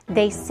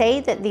They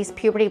say that these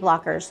puberty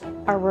blockers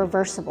are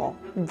reversible.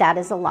 That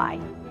is a lie.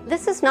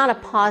 This is not a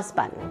pause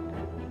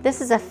button. This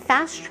is a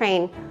fast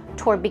train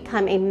toward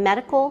becoming a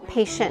medical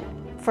patient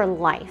for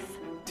life.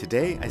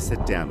 Today, I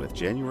sit down with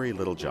January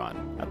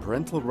Littlejohn, a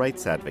parental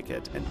rights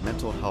advocate and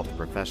mental health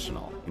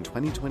professional. In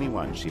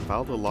 2021, she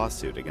filed a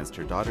lawsuit against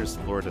her daughter's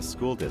Florida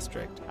school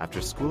district after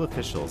school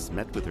officials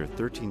met with her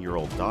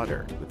 13-year-old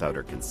daughter without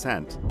her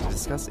consent to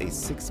discuss a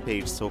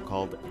 6-page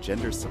so-called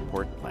gender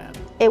support plan.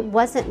 It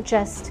wasn't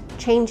just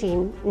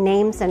changing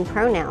names and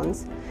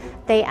pronouns.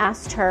 They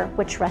asked her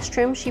which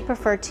restroom she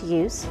preferred to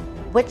use,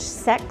 which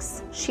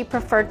sex she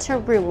preferred to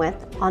room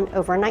with on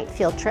overnight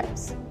field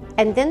trips.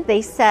 And then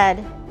they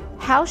said,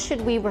 how should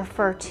we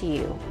refer to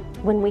you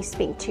when we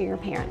speak to your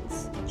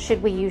parents?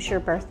 Should we use your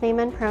birth name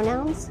and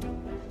pronouns?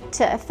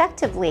 To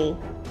effectively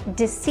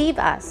deceive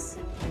us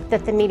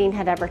that the meeting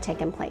had ever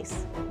taken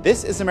place.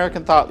 This is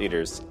American Thought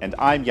Leaders, and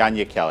I'm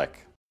Yanya Kellick.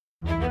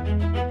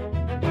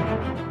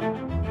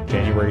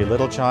 January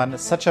Littlejohn,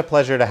 such a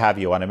pleasure to have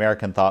you on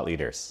American Thought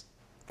Leaders.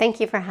 Thank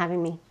you for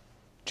having me.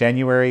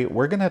 January,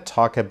 we're going to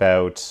talk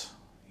about,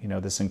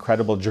 this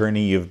incredible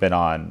journey you've been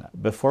on.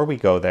 Before we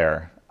go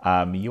there,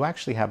 you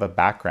actually have a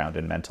background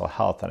in mental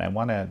health, and I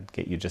want to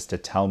get you just to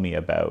tell me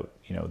about,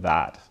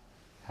 that.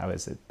 How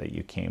is it that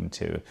you came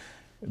to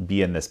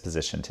be in this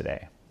position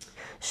today?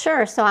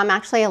 Sure. So I'm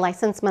actually a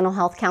licensed mental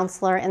health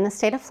counselor in the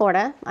state of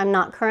Florida. I'm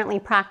not currently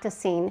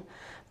practicing,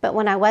 but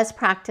when I was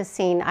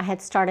practicing, I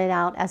had started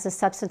out as a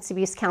substance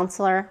abuse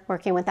counselor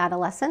working with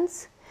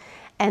adolescents.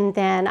 And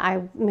then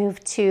I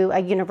moved to a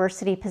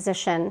university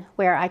position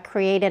where I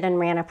created and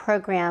ran a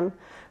program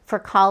for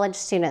college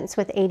students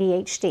with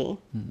ADHD.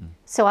 Mm-hmm.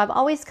 So I've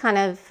always kind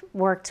of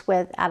worked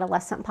with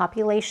adolescent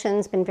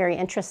populations, been very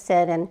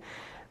interested in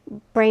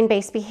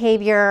brain-based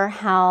behavior,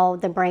 how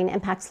the brain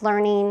impacts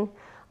learning,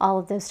 all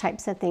of those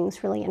types of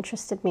things really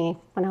interested me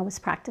when I was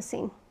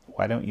practicing.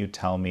 Why don't you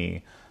tell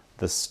me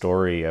the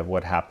story of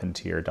what happened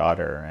to your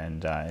daughter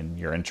and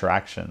your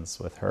interactions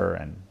with her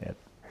and it?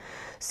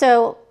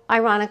 So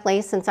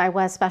ironically, since I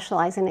was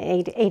specializing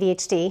in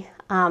ADHD,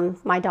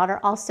 my daughter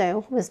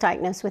also was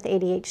diagnosed with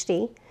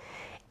ADHD.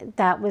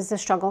 That was a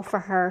struggle for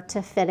her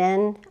to fit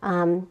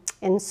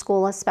in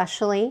school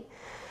especially.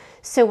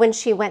 So when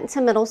she went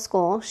to middle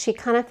school, she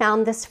kind of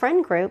found this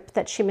friend group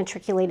that she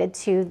matriculated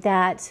to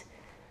that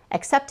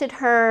accepted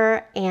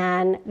her,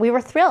 and we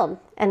were thrilled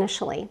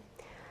initially.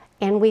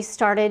 And we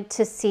started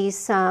to see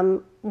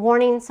some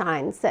warning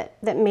signs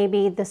that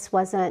maybe this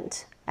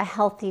wasn't a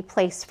healthy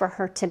place for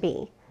her to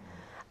be.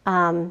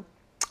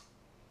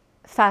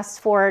 Fast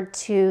forward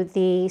to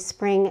the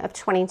spring of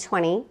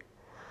 2020,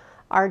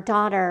 our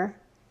daughter,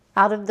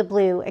 out of the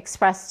blue,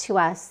 expressed to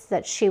us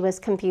that she was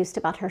confused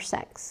about her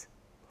sex.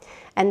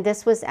 And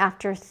this was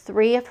after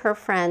 3 of her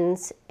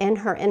friends in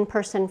her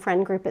in-person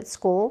friend group at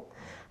school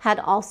had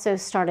also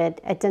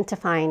started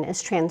identifying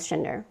as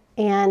transgender.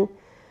 And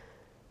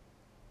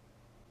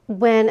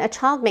when a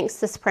child makes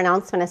this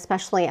pronouncement,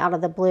 especially out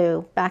of the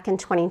blue, back in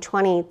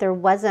 2020, there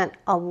wasn't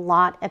a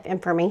lot of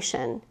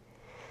information.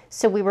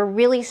 So we were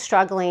really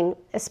struggling,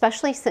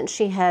 especially since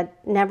she had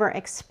never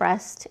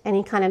expressed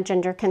any kind of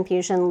gender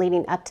confusion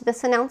leading up to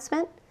this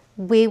announcement.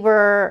 We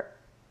were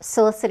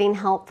soliciting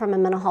help from a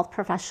mental health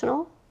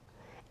professional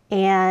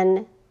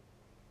and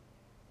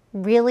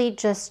really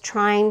just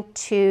trying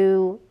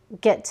to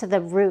get to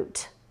the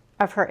root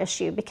of her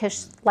issue,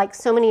 because like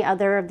so many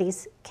other of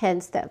these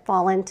kids that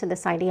fall into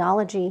this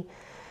ideology,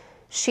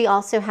 she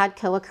also had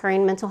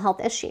co-occurring mental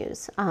health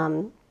issues,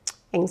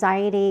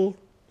 anxiety,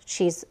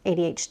 she's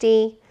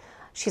ADHD.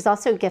 She's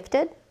also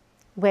gifted,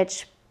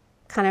 which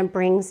kind of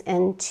brings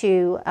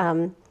into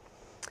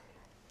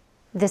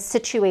this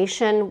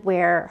situation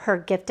where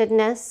her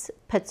giftedness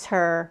puts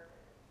her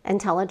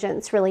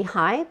intelligence really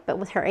high, but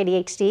with her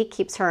ADHD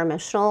keeps her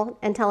emotional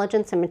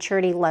intelligence and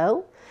maturity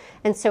low.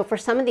 And so for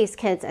some of these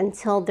kids,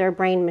 until their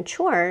brain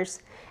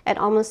matures, it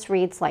almost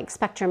reads like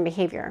spectrum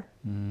behavior,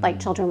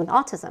 like children with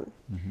autism.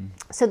 Mm-hmm.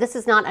 So this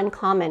is not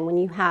uncommon when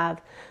you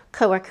have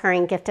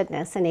co-occurring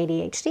giftedness and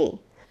ADHD.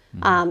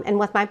 Mm-hmm. And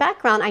with my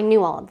background, I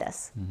knew all of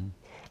this. Mm-hmm.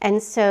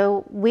 And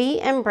so we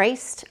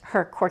embraced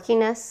her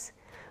quirkiness.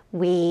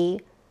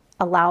 We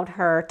allowed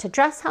her to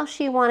dress how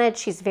she wanted.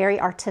 She's very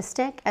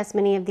artistic, as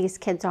many of these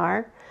kids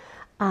are.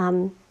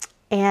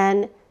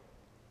 And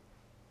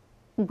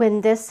when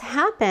this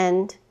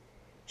happened,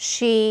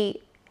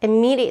 she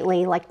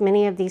immediately, like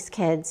many of these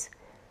kids,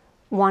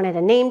 wanted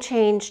a name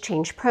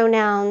change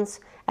pronouns.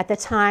 At the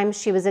time,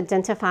 she was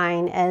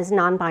identifying as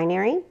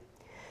non-binary.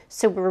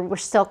 So we're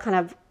still kind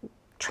of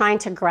trying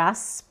to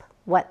grasp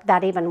what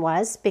that even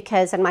was,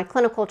 because in my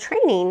clinical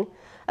training,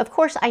 of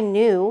course, I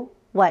knew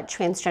what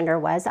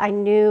transgender was. I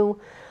knew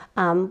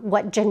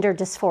what gender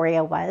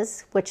dysphoria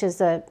was, which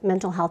is a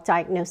mental health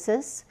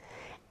diagnosis,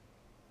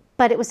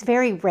 but it was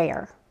very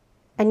rare.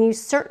 And you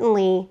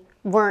certainly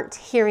weren't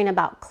hearing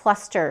about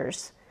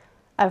clusters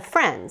of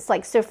friends.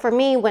 So for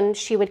me, when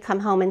she would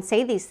come home and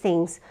say these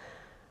things,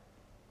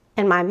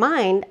 in my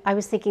mind, I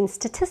was thinking,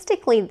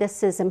 statistically,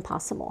 this is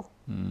impossible.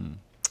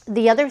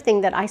 The other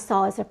thing that I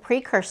saw as a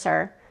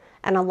precursor,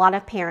 and a lot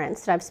of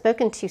parents that I've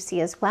spoken to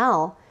see as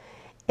well,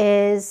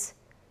 is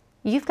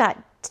you've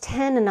got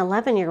 10 and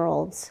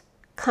 11-year-olds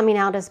coming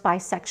out as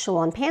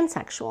bisexual and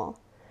pansexual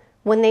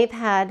when they've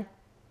had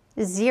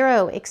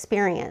zero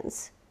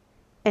experience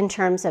in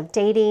terms of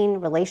dating,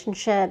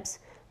 relationships,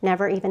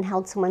 never even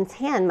held someone's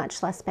hand,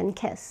 much less been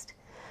kissed.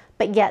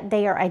 But yet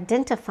they are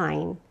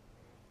identifying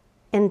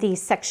in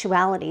these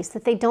sexualities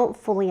that they don't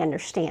fully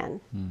understand.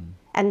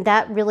 And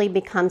that really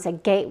becomes a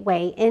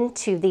gateway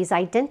into these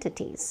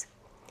identities.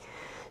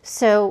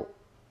 So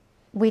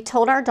we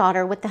told our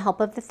daughter, with the help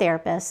of the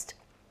therapist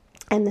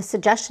and the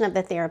suggestion of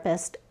the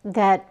therapist,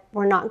 that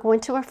we're not going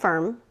to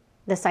affirm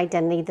this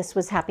identity. This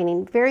was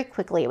happening very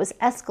quickly. It was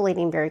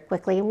escalating very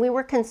quickly, and we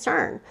were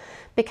concerned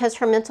because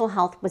her mental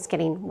health was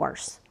getting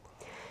worse.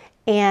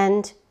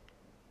 And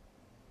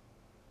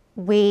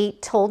we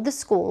told the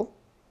school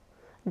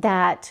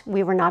that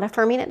we were not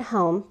affirming at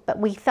home, but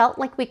we felt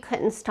like we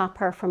couldn't stop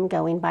her from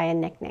going by a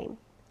nickname.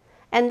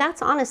 And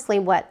that's honestly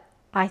what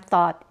I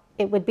thought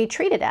it would be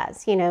treated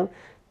as. You know,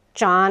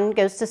 John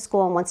goes to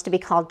school and wants to be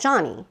called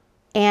Johnny.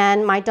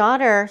 And my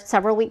daughter,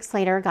 several weeks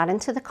later, got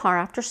into the car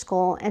after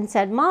school and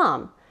said,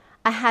 "Mom,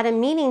 I had a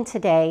meeting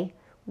today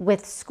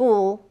with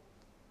school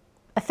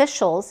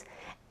officials,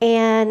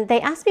 and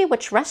they asked me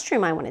which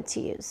restroom I wanted to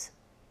use."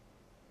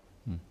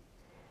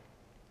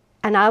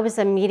 And I was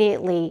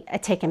immediately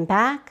taken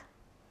back.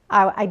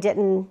 I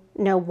didn't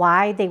know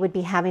why they would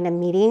be having a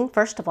meeting,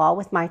 first of all,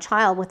 with my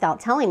child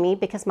without telling me,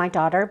 because my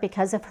daughter,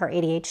 because of her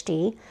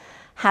ADHD,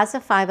 has a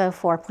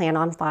 504 plan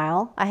on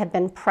file. I had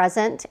been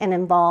present and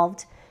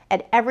involved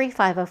at every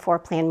 504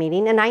 plan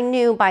meeting, and I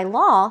knew by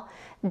law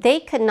they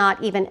could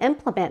not even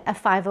implement a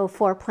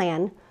 504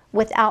 plan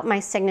without my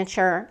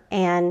signature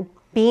and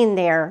being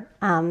there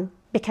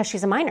because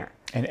she's a minor.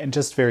 And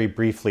just very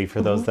briefly,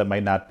 for those that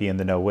might not be in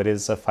the know, what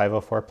is a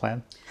 504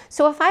 plan?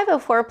 So a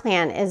 504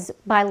 plan is,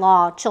 by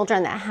law,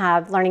 children that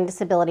have learning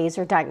disabilities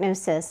or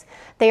diagnosis,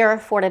 they are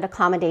afforded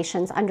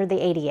accommodations under the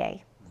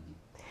ADA.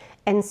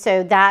 And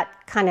so that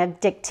kind of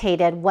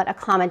dictated what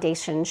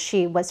accommodations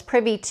she was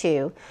privy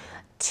to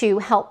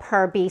help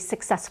her be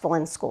successful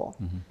in school.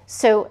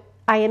 So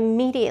I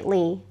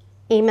immediately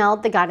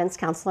emailed the guidance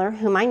counselor,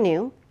 whom I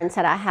knew, and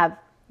said, "I have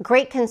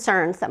great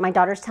concerns that my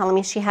daughter's telling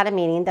me she had a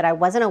meeting that I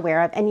wasn't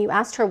aware of, and you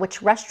asked her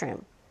which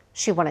restroom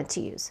she wanted to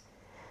use."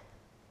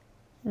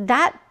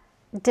 That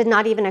did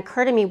not even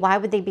occur to me. Why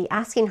would they be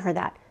asking her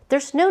that?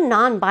 There's no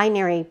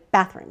non-binary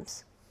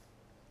bathrooms.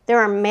 There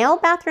are male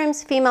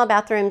bathrooms, female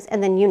bathrooms,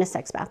 and then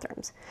unisex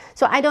bathrooms.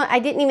 So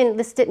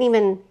this didn't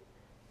even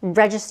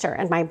register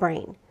in my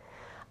brain.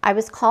 I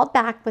was called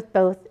back with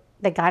both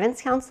the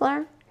guidance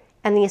counselor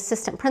and the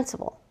assistant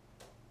principal,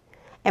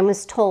 and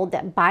was told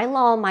that by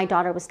law, my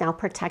daughter was now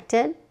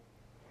protected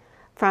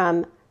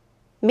from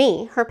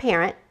me, her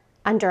parent,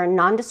 under a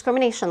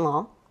non-discrimination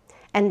law,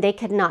 and they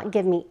could not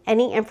give me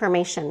any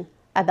information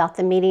about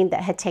the meeting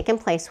that had taken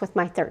place with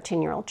my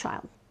 13-year-old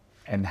child.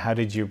 And how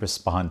did you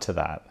respond to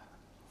that?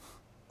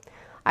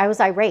 I was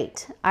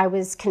irate. I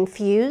was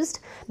confused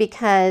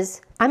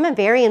because I'm a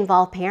very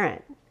involved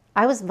parent.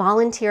 I was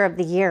volunteer of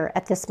the year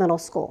at this middle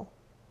school.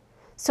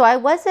 So I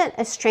wasn't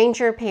a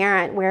stranger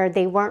parent where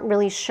they weren't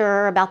really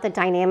sure about the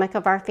dynamic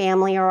of our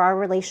family or our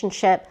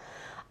relationship.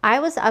 I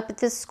was up at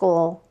this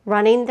school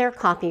running their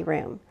copy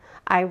room.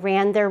 I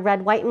ran their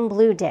red, white, and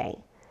blue day.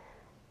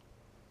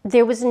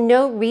 There was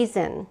no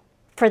reason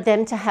for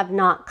them to have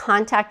not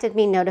contacted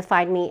me,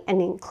 notified me,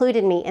 and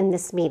included me in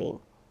this meeting.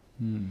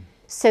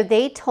 So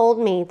they told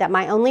me that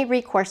my only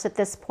recourse at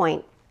this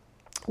point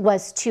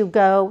was to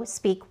go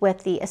speak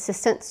with the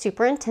assistant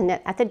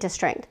superintendent at the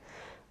district,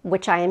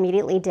 which I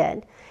immediately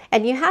did.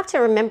 And you have to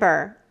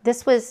remember,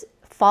 this was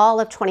fall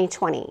of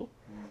 2020.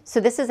 So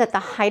this is at the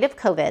height of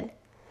COVID.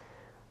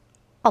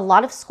 A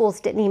lot of schools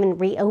didn't even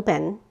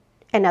reopen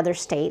in other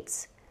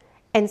states.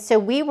 And so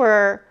we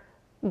were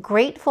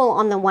grateful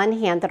on the one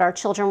hand that our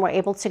children were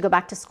able to go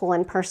back to school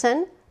in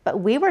person,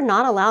 but we were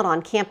not allowed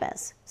on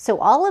campus. So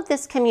all of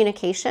this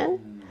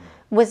communication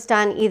was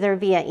done either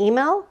via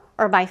email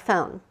or by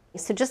phone.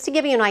 So just to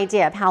give you an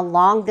idea of how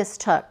long this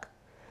took,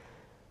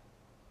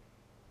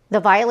 the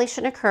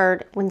violation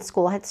occurred when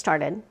school had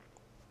started,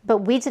 but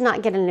we did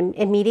not get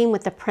a meeting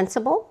with the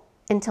principal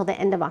until the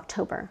end of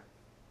October.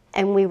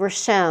 And we were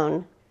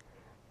shown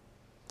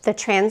the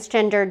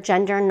transgender,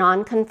 gender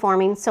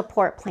non-conforming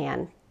support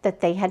plan that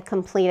they had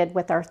completed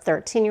with our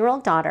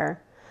 13-year-old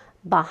daughter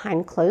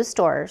behind closed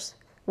doors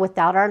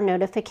without our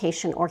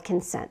notification or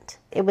consent.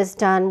 It was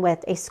done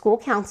with a school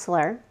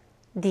counselor,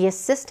 the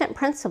assistant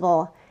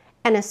principal,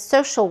 and a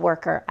social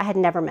worker I had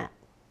never met.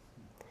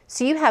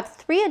 So you have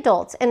 3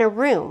 adults in a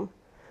room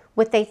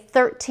with a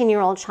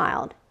 13-year-old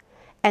child,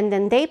 and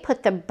then they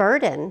put the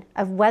burden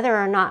of whether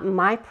or not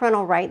my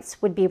parental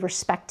rights would be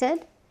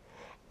respected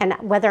and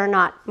whether or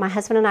not my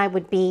husband and I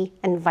would be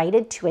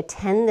invited to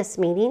attend this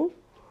meeting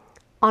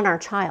on our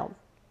child.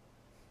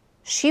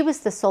 She was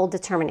the sole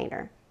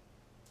determinator.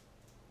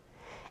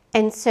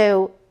 And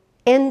so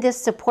in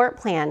this support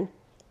plan,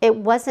 it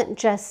wasn't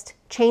just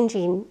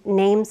changing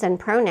names and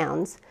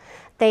pronouns.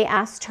 They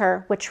asked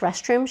her which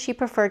restroom she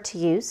preferred to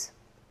use.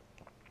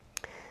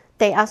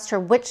 They asked her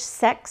which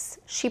sex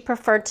she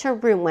preferred to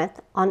room with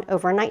on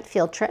overnight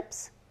field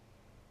trips.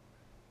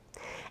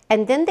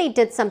 And then they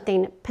did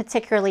something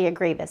particularly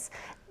egregious.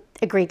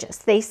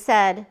 They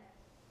said,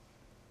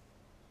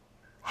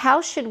 how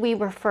should we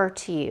refer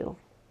to you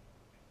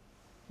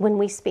when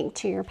we speak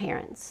to your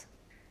parents?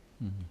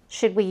 Mm-hmm.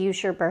 Should we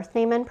use your birth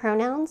name and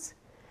pronouns?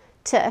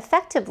 To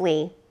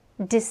effectively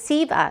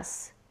deceive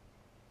us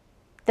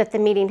that the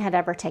meeting had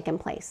ever taken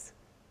place.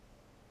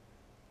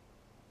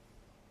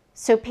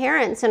 So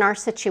parents in our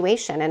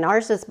situation, and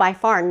ours is by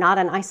far not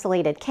an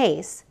isolated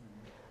case,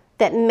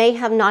 that may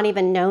have not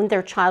even known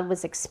their child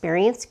was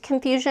experiencing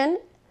confusion,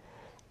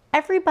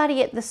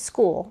 everybody at the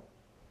school,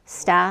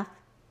 staff,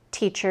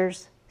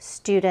 teachers,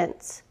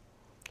 students,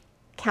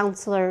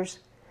 counselors,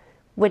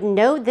 would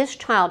know this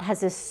child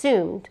has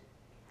assumed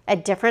a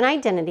different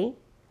identity,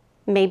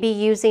 maybe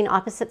using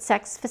opposite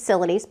sex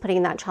facilities,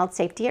 putting that child's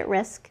safety at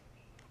risk,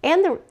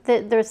 and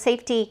the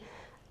safety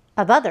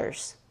of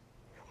others.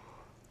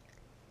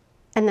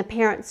 And the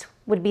parents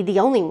would be the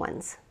only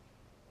ones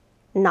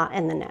not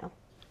in the know.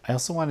 I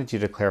also wanted you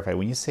to clarify,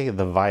 when you say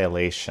the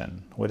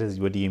violation, what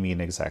do you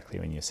mean exactly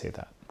when you say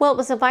that? Well, it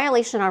was a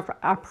violation of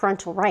our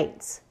parental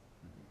rights.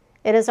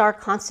 It is our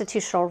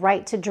constitutional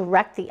right to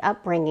direct the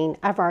upbringing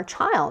of our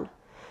child,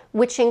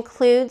 which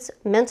includes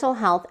mental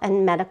health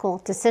and medical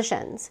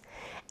decisions.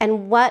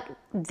 And what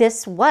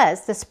this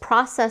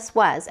process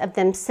was of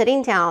them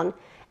sitting down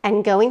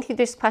and going through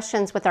these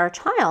questions with our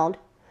child,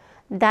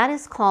 that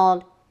is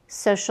called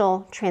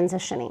social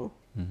transitioning.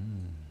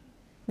 Mm-hmm.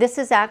 This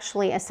is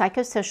actually a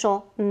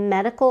psychosocial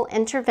medical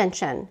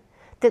intervention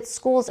that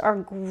schools are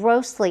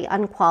grossly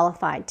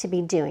unqualified to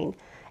be doing,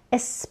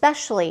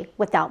 especially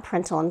without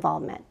parental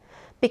involvement,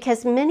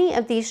 because many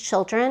of these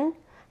children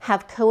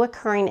have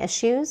co-occurring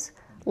issues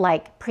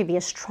like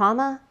previous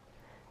trauma,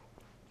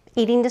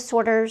 eating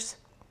disorders,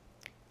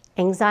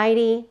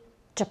 anxiety,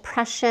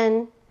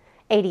 depression,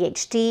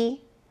 ADHD,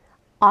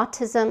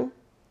 autism.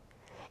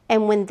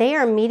 And when they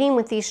are meeting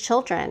with these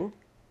children,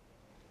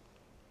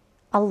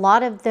 a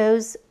lot of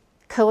those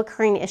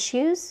co-occurring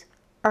issues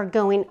are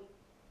going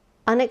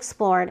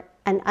unexplored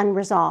and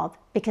unresolved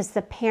because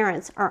the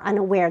parents are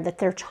unaware that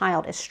their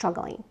child is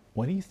struggling.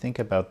 What do you think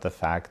about the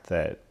fact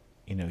that,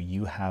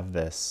 you have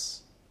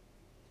this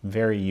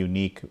very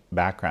unique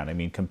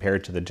background,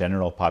 compared to the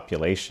general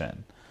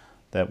population,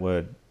 that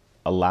would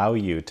allow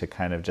you to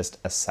kind of just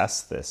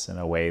assess this in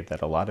a way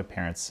that a lot of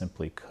parents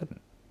simply couldn't?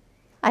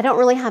 I don't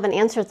really have an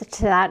answer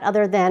to that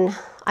other than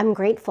I'm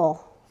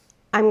grateful.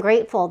 I'm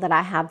grateful that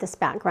I have this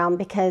background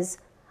because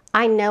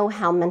I know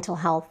how mental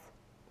health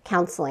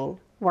counseling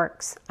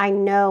works. I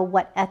know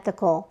what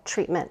ethical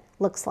treatment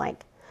looks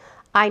like.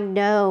 I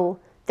know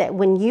that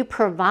when you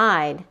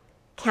provide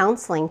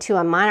counseling to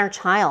a minor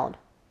child,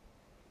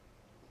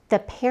 the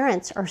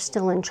parents are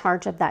still in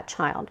charge of that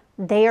child.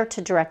 They are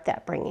to direct that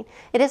upbringing.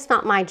 It is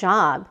not my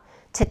job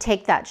to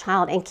take that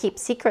child and keep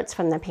secrets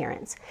from the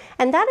parents.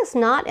 And that is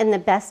not in the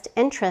best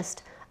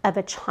interest of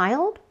a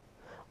child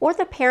or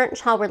the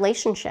parent-child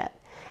relationship.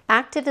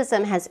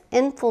 Activism has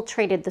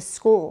infiltrated the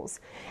schools,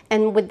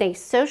 and when they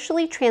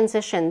socially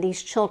transition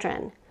these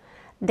children,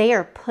 they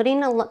are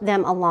putting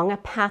them along a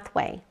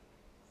pathway.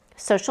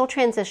 Social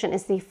transition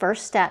is the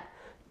first step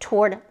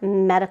toward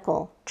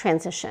medical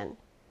transition.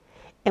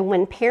 And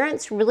when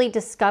parents really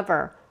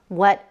discover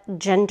what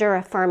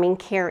gender-affirming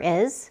care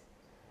is,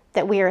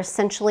 that we are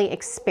essentially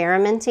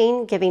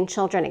experimenting, giving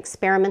children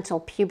experimental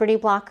puberty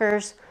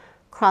blockers,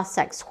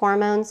 cross-sex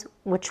hormones,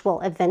 which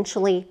will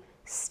eventually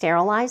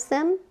sterilize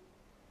them,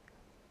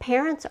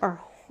 parents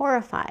are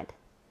horrified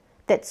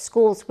that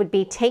schools would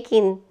be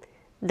taking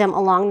them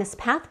along this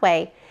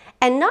pathway,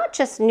 and not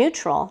just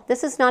neutral.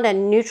 This is not a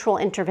neutral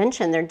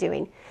intervention they're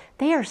doing.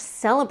 They are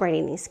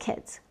celebrating these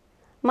kids.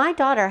 My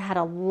daughter had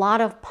a lot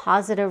of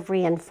positive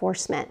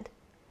reinforcement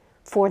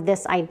for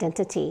this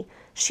identity.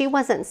 She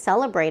wasn't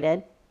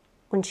celebrated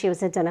when she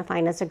was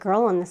identifying as a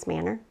girl in this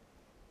manner.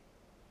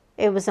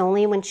 It was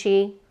only when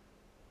she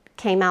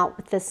came out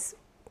with this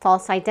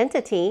false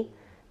identity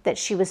that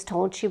she was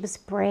told she was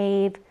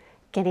brave,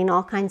 getting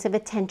all kinds of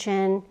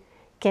attention,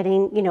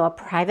 getting, a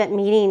private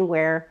meeting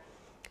where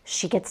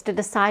she gets to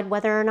decide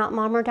whether or not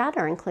mom or dad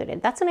are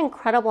included. That's an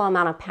incredible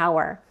amount of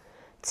power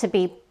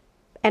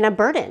and a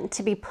burden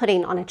to be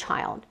putting on a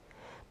child.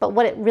 But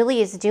what it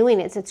really is doing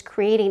is it's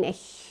creating a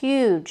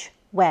huge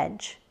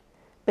wedge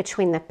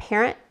between the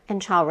parent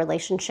and child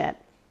relationship.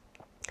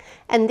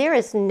 And there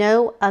is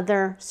no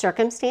other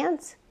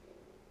circumstance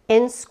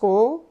in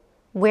school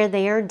where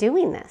they are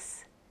doing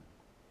this.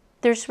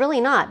 There's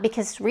really not,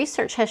 because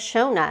research has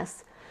shown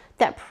us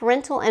that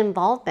parental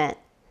involvement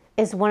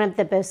is one of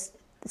the most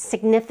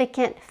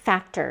significant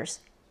factors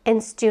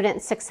in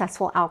student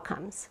successful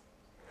outcomes.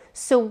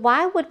 So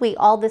why would we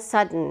all of a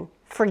sudden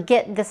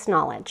forget this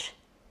knowledge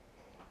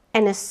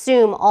and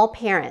assume all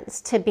parents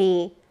to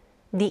be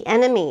the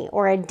enemy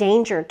or a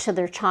danger to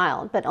their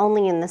child, but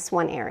only in this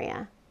one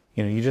area?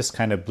 You just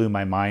kind of blew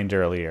my mind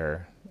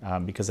earlier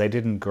because I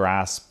didn't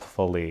grasp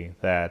fully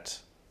that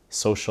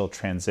social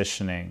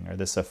transitioning or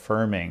this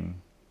affirming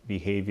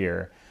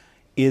behavior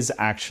is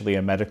actually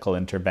a medical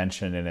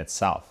intervention in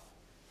itself.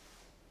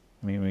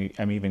 I mean,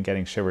 I'm even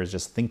getting shivers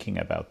just thinking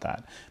about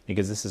that,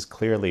 because this is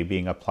clearly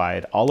being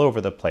applied all over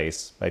the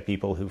place by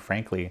people who,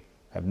 frankly,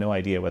 have no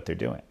idea what they're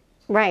doing.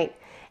 Right.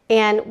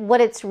 And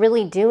what it's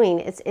really doing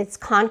is it's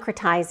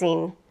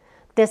concretizing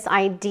this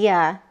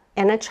idea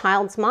in a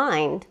child's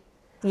mind.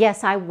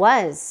 Yes, I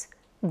was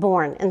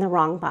born in the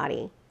wrong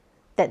body,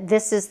 that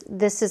this is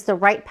the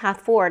right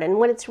path forward. And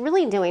what it's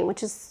really doing,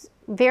 which is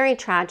very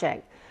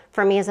tragic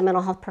for me as a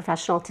mental health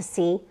professional to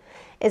see,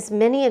 is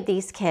many of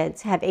these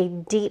kids have a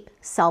deep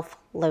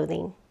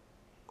self-loathing.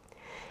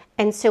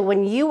 And so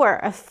when you are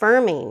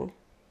affirming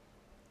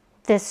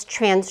this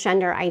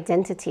transgender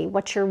identity,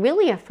 what you're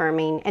really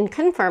affirming and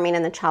confirming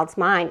in the child's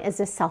mind is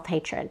this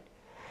self-hatred.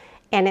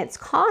 And it's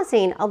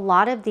causing a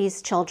lot of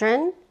these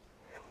children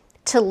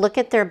to look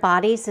at their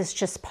bodies as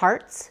just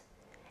parts,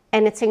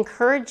 and it's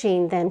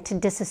encouraging them to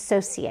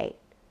disassociate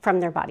from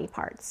their body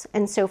parts.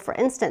 And so, for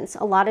instance,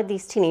 a lot of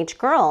these teenage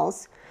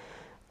girls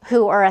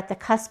who are at the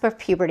cusp of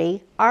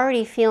puberty,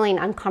 already feeling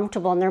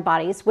uncomfortable in their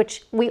bodies,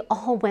 which we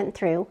all went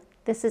through.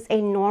 This is a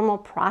normal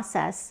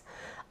process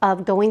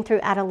of going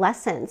through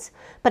adolescence.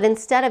 But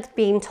instead of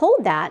being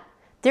told that,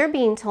 they're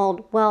being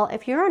told, well,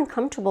 if you're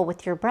uncomfortable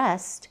with your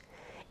breast,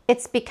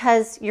 it's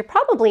because you're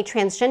probably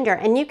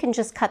transgender and you can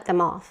just cut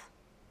them off.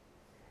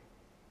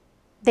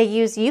 They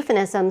use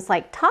euphemisms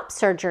like top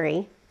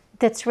surgery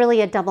that's really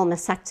a double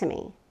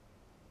mastectomy.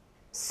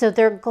 So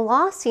they're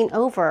glossing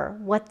over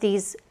what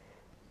these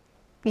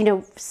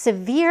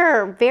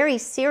severe, very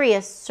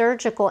serious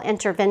surgical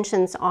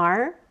interventions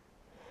are,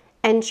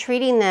 and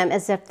treating them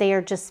as if they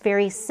are just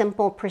very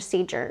simple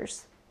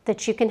procedures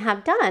that you can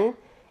have done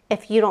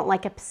if you don't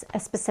like a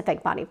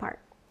specific body part.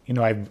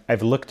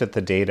 I've looked at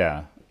the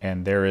data,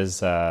 and there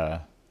is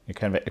a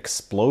kind of an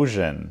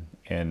explosion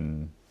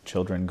in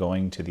children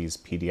going to these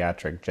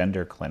pediatric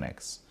gender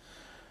clinics.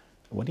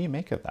 What do you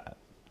make of that?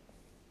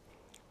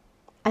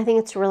 I think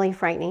it's really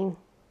frightening.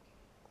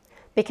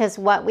 Because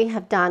what we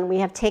have done, we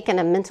have taken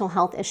a mental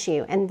health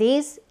issue, and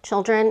these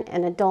children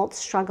and adults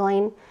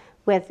struggling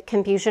with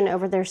confusion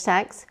over their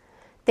sex,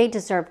 they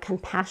deserve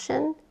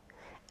compassion,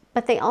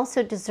 but they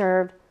also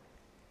deserve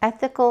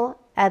ethical,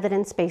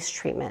 evidence-based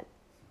treatment.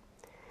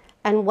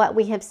 And what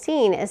we have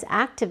seen is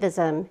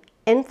activism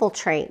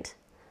infiltrate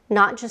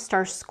not just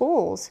our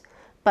schools,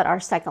 but our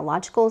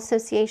psychological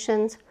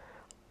associations,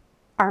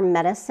 our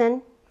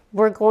medicine.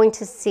 We're going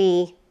to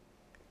see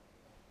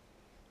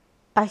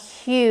a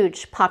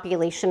huge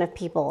population of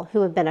people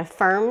who have been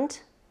affirmed,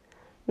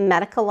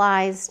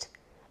 medicalized,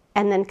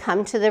 and then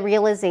come to the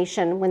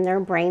realization when their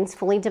brains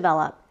fully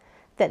develop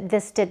that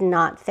this did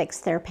not fix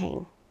their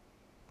pain,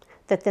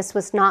 that this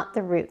was not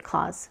the root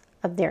cause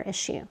of their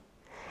issue.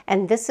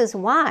 And this is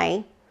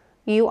why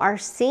you are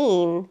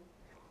seeing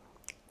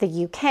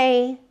the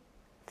UK,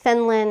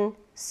 Finland,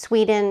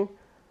 Sweden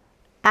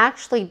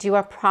actually do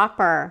a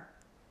proper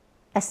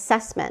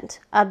assessment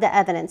of the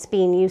evidence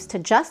being used to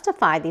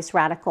justify these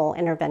radical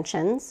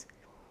interventions,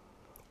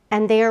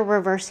 and they are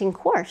reversing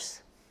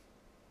course.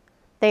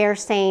 They are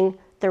saying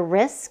the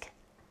risk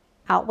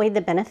outweighed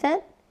the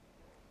benefit,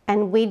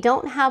 and we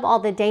don't have all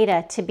the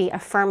data to be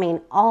affirming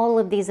all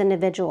of these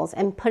individuals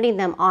and putting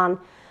them on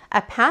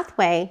a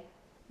pathway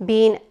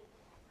being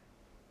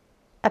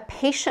a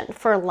patient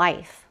for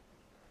life.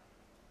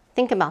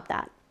 Think about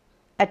that.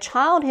 A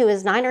child who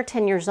is 9 or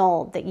 10 years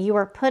old that you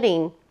are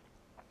putting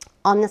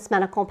on this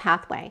medical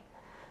pathway,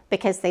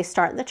 because they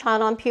start the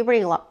child on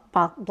puberty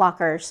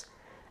blockers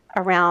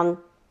around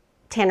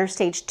Tanner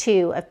stage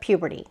 2 of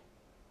puberty,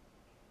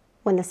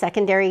 when the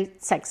secondary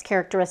sex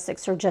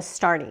characteristics are just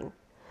starting.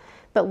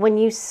 But when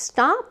you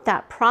stop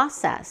that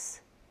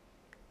process,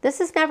 this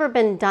has never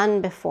been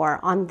done before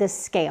on this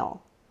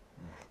scale.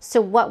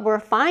 So what we're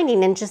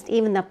finding, and just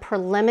even the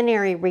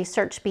preliminary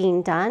research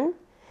being done,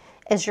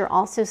 is you're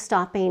also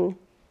stopping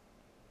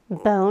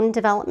bone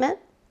development.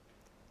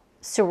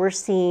 So we're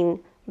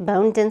seeing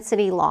bone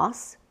density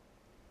loss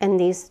in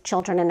these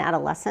children and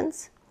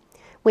adolescents.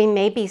 We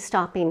may be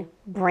stopping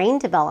brain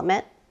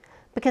development,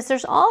 because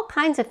there's all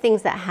kinds of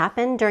things that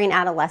happen during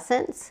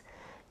adolescence,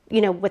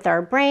 with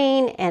our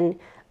brain and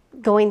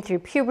going through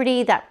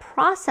puberty. That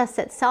process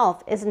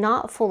itself is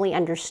not fully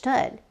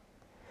understood.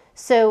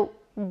 So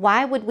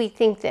why would we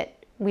think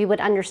that we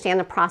would understand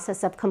the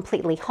process of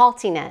completely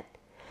halting it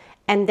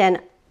and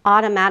then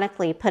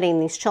automatically putting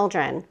these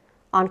children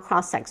on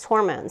cross-sex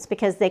hormones?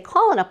 Because they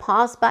call it a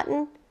pause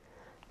button.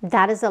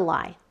 That is a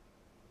lie.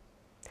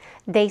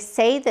 They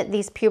say that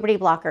these puberty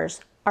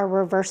blockers are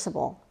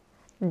reversible.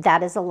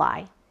 That is a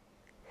lie.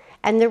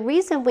 And the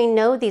reason we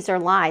know these are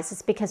lies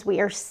is because we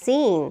are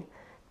seeing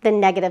the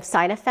negative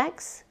side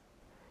effects.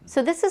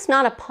 So this is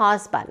not a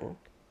pause button.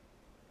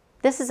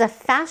 This is a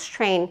fast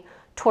train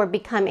toward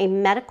becoming a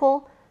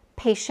medical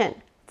patient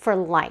for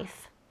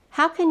life.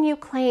 How can you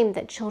claim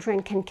that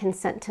children can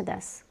consent to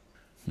this?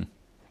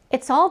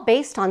 It's all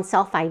based on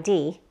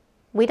self-ID.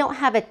 We don't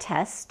have a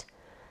test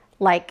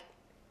like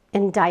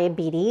in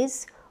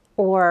diabetes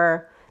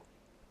or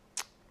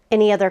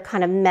any other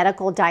kind of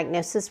medical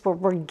diagnosis where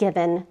we're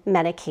given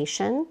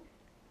medication.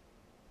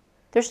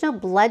 There's no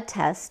blood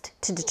test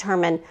to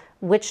determine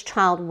which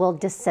child will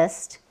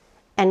desist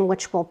and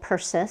which will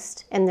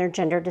persist in their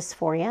gender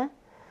dysphoria.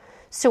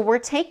 So we're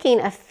taking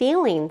a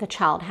feeling the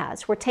child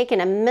has. We're taking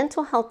a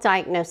mental health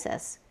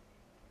diagnosis,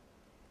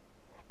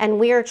 and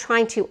we are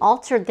trying to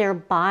alter their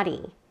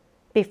body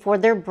before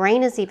their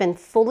brain is even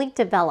fully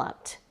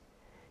developed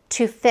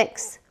to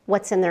fix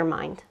what's in their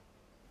mind.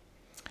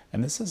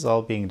 And this is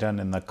all being done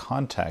in the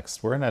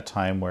context. We're in a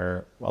time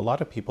where a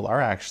lot of people are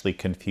actually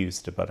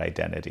confused about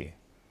identity.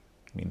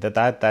 I mean,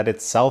 that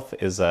itself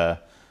is I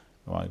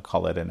want to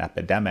call it an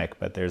epidemic,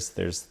 but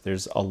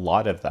there's a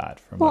lot of that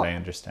from what I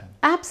understand.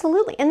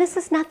 Absolutely. And this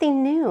is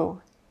nothing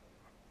new.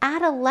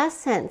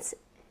 Adolescents,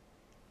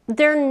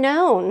 they're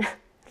known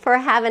for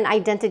having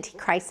identity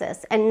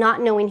crisis and not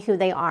knowing who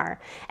they are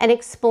and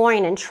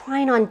exploring and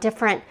trying on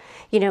different,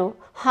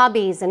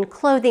 hobbies and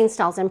clothing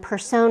styles and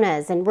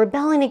personas and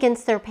rebelling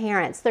against their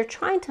parents. They're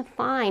trying to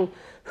find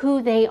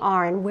who they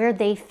are and where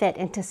they fit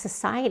into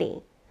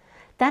society.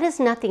 That is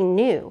nothing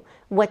new.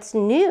 What's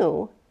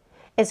new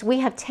is we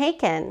have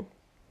taken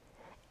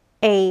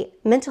a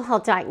mental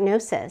health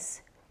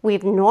diagnosis,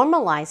 we've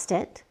normalized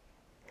it,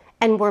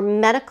 and we're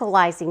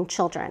medicalizing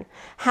children.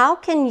 How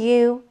can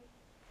you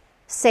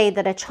say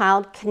that a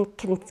child can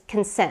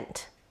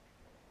consent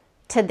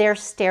to their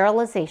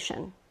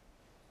sterilization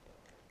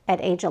at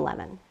age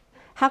 11?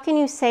 How can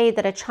you say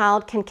that a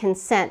child can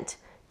consent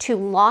to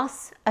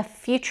loss of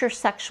future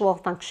sexual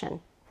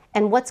function?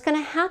 And what's going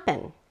to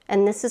happen?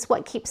 And this is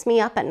what keeps me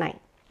up at night.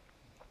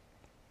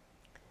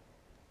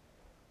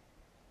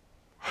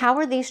 How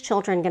are these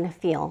children going to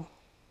feel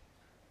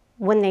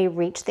when they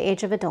reach the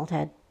age of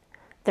adulthood,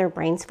 their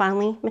brains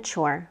finally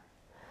mature,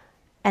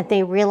 and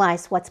they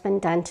realize what's been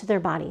done to their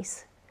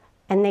bodies,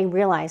 and they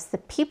realize the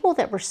people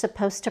that were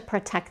supposed to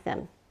protect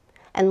them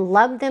and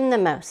love them the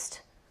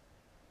most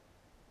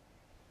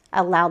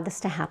allowed this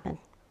to happen?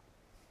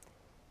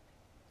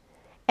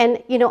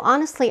 And,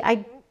 honestly,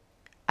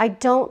 I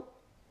don't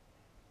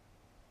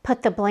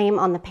put the blame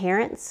on the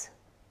parents,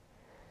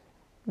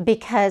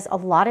 because a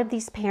lot of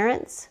these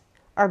parents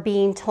are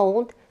being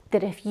told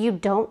that if you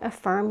don't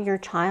affirm your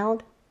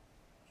child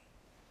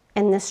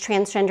in this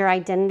transgender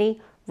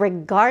identity,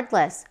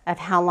 regardless of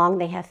how long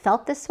they have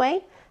felt this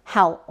way,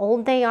 how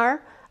old they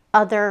are,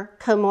 other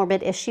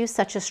comorbid issues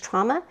such as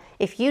trauma,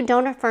 if you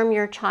don't affirm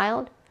your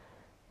child,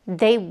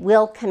 they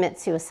will commit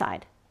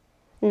suicide.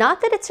 Not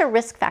that it's a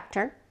risk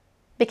factor,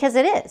 because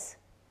it is.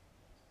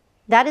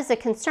 That is a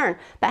concern.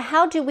 But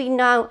how do we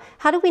not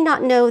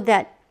know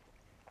that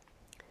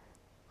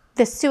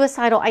the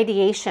suicidal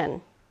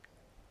ideation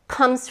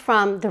comes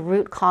from the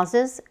root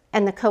causes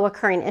and the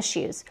co-occurring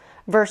issues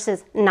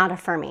versus not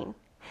affirming?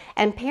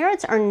 And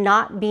parents are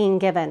not being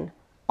given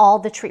all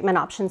the treatment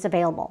options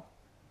available.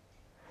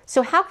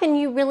 So how can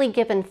you really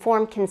give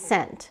informed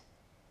consent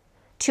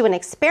to an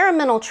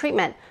experimental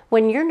treatment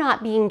when you're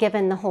not being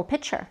given the whole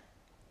picture?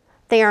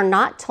 They are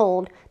not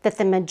told that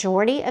the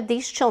majority of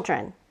these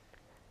children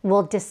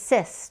will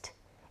desist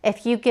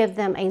if you give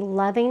them a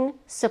loving,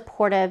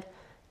 supportive,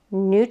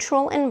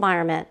 neutral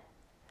environment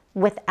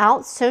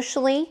without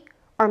socially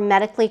or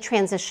medically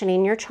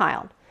transitioning your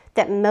child,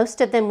 that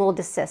most of them will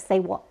desist. They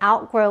will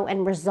outgrow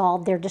and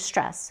resolve their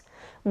distress.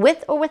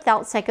 With or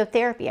without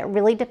psychotherapy, it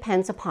really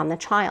depends upon the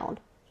child.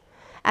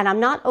 And I'm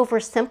not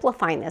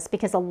oversimplifying this,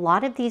 because a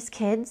lot of these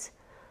kids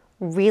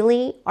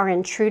really are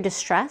in true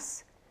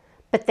distress,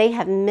 but they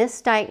have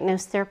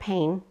misdiagnosed their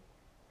pain.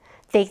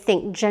 They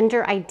think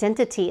gender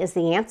identity is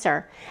the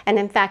answer. And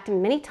in fact,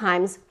 many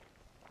times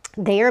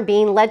they are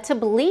being led to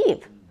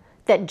believe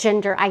that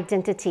gender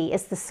identity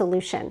is the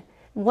solution.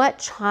 What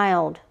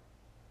child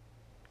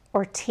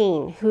or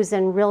teen who's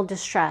in real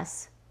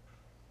distress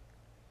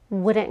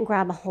wouldn't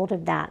grab a hold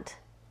of that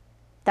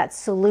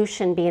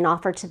solution being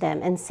offered to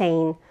them and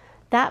saying,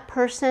 that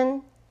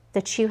person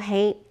that you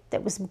hate,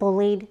 that was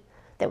bullied,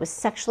 that was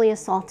sexually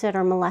assaulted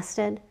or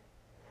molested,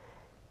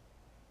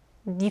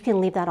 you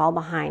can leave that all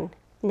behind.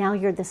 Now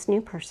you're this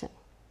new person.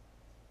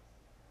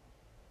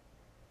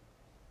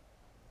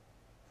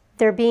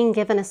 They're being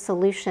given a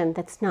solution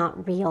that's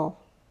not real.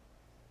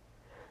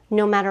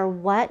 No matter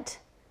what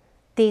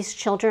these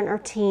children or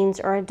teens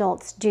or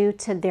adults do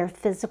to their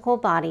physical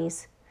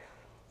bodies,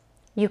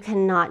 you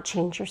cannot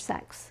change your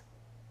sex.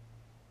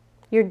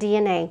 Your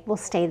DNA will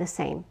stay the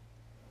same.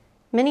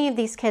 Many of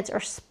these kids are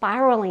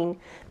spiraling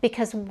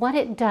because what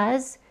it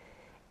does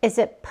is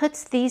it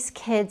puts these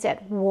kids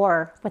at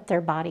war with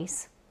their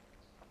bodies.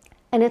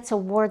 And it's a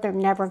war they're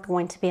never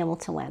going to be able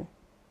to win.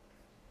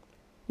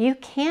 You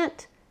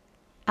can't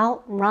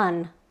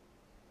outrun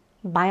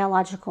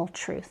biological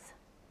truth.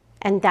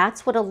 And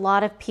that's what a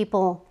lot of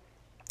people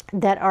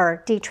that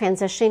are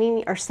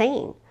detransitioning are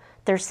saying.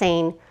 They're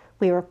saying,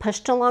 we were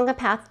pushed along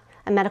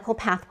a medical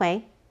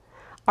pathway.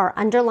 Our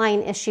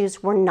underlying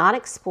issues were not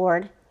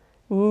explored.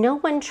 No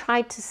one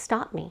tried to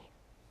stop me.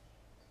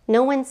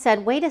 No one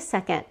said, wait a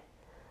second,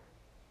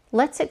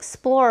 let's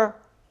explore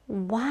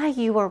why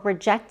you are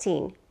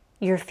rejecting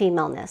your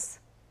femaleness.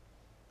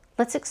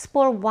 Let's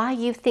explore why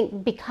you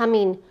think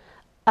becoming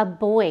a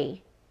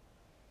boy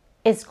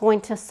is going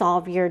to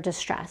solve your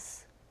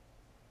distress.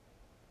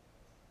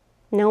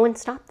 No one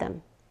stopped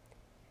them.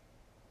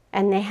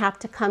 And they have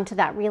to come to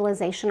that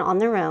realization on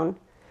their own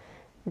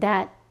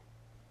that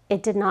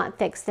it did not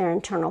fix their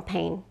internal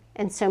pain.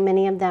 And so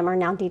many of them are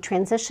now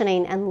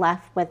detransitioning and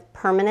left with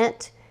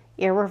permanent,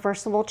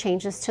 irreversible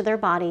changes to their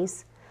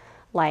bodies,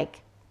 like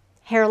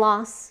hair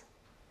loss,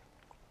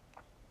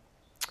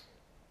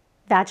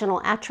 vaginal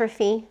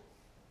atrophy,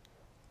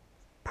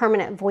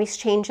 permanent voice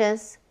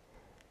changes.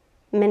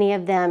 Many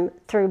of them,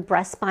 through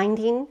breast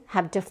binding,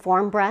 have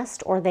deformed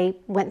breast, or they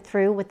went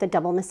through with the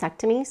double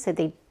mastectomy, so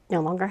they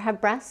no longer have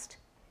breast.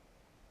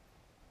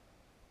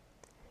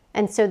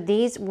 And so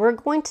these, we're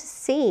going to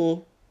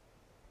see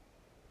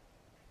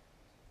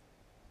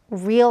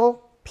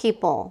real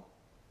people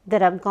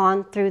that have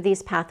gone through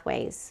these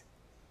pathways,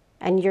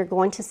 and you're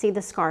going to see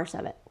the scars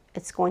of it.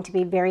 It's going to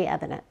be very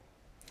evident.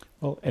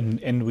 Well,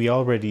 and we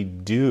already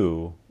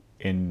do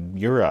in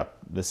Europe.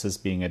 This is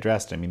being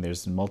addressed. I mean,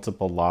 there's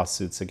multiple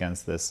lawsuits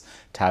against this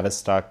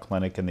Tavistock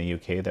clinic in the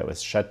UK that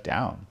was shut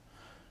down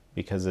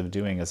because of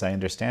doing, as I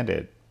understand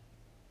it,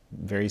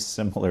 very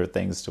similar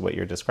things to what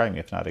you're describing,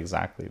 if not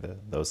exactly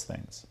those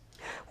things.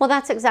 Well,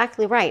 that's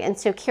exactly right. And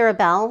so Kira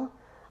Bell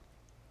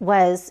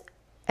was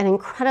an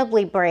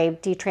incredibly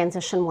brave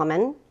detransition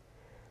woman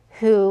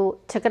who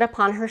took it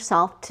upon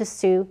herself to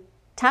sue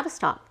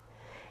Tavistock.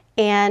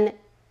 And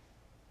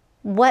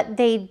what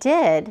they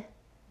did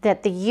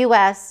that the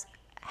U.S.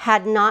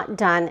 had not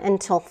done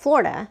until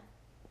Florida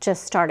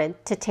just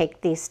started to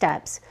take these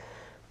steps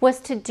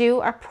was to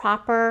do a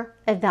proper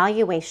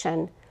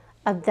evaluation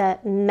of the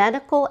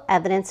medical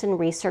evidence and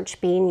research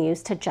being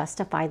used to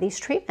justify these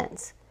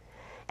treatments.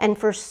 And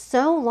for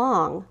so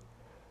long,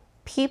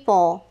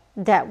 people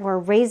that were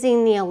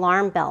raising the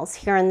alarm bells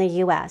here in the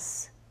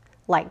U.S.,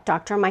 like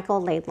Dr.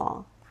 Michael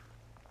Laidlaw,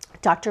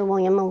 Dr.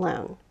 William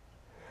Malone,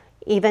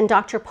 even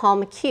Dr.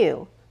 Paul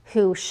McHugh,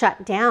 who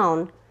shut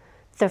down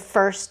the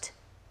first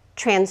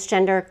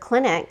transgender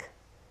clinic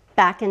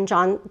back in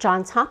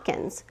Johns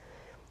Hopkins,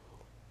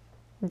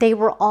 they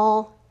were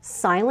all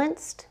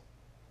silenced,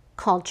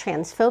 called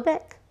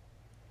transphobic,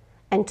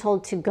 and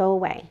told to go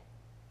away.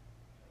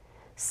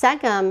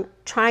 SEGM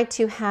tried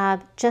to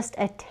have just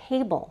a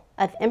table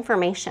of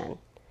information.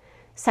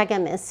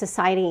 SEGM is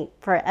Society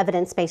for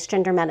Evidence-Based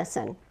Gender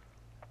Medicine,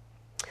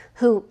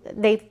 who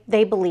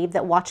they believe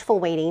that watchful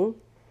waiting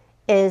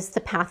is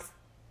the path,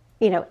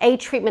 a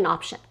treatment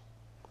option,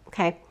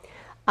 okay?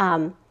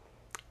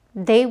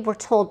 They were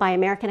told by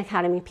American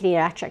Academy of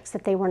Pediatrics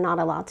that they were not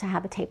allowed to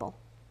have a table.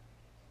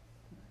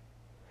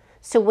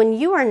 So when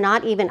you are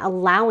not even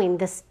allowing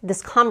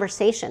this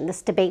conversation,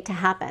 this debate to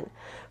happen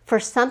for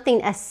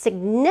something as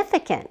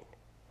significant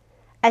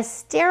as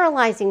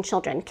sterilizing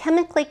children,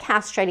 chemically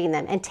castrating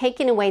them, and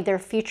taking away their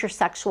future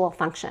sexual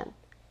function,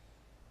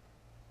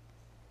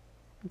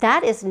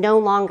 that is no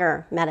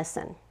longer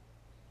medicine.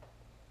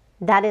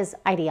 That is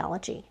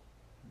ideology.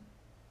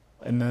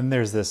 And then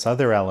there's this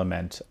other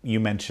element. You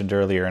mentioned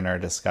earlier in our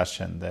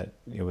discussion that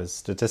it was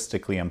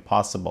statistically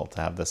impossible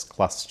to have this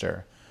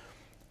cluster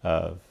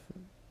of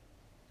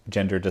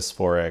gender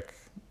dysphoric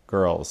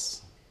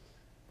girls,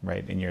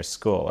 right, in your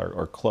school,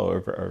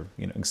 or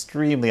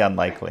extremely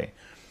unlikely.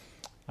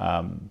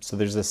 So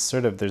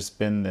there's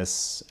been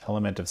this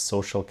element of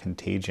social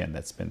contagion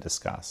that's been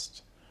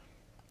discussed,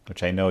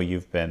 which I know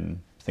you've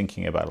been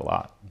thinking about a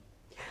lot.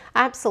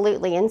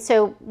 Absolutely. And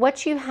so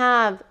what you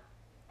have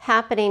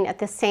happening at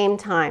the same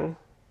time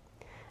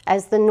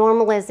as the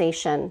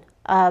normalization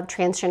of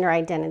transgender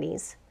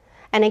identities.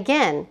 And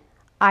again,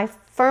 I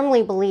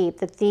firmly believe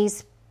that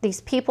these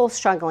people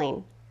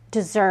struggling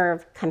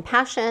deserve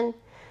compassion.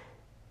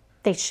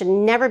 They should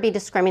never be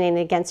discriminated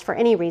against for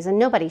any reason.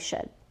 Nobody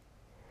should.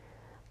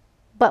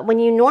 But when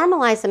you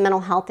normalize a mental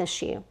health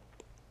issue,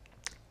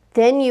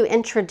 then you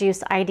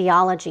introduce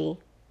ideology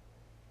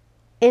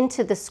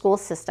into the school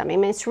system. I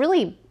mean, it's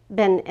really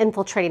been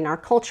infiltrating our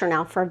culture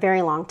now for a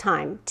very long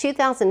time.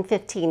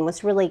 2015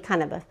 was really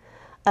kind of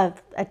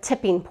a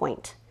tipping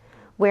point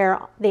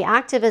where the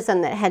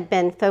activism that had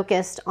been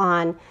focused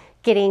on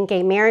getting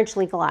gay marriage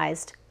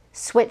legalized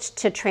switched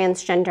to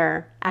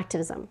transgender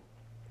activism.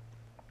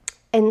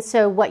 And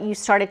so what you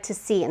started to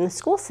see in the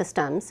school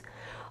systems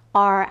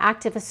are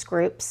activist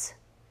groups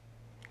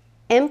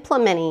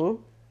implementing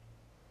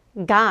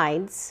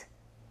guides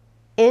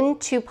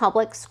into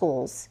public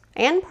schools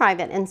and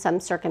private in some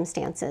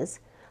circumstances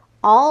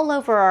all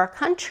over our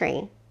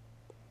country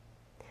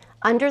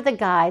under the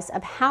guise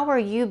of how are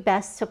you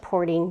best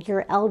supporting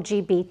your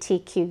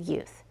LGBTQ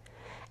youth.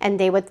 And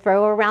they would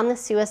throw around the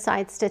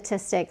suicide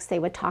statistics. They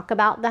would talk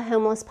about the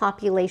homeless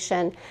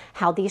population,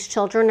 how these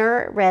children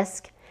are at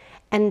risk,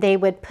 and they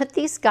would put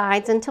these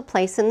guides into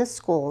place in the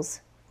schools.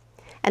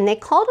 And they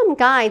called them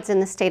guides in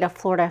the state of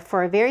Florida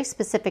for a very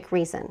specific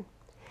reason.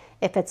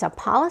 If it's a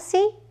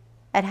policy,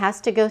 it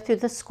has to go through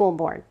the school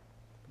board.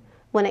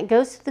 When it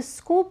goes to the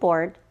school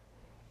board,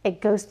 it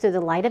goes through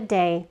the light of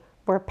day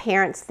where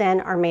parents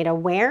then are made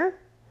aware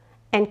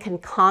and can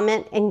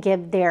comment and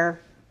give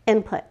their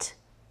input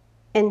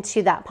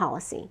into that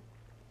policy.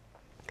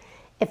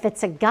 If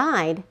it's a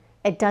guide,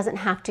 it doesn't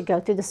have to go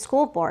through the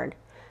school board,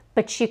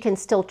 but you can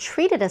still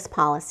treat it as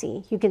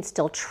policy. You can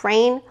still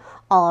train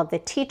all of the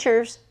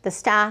teachers, the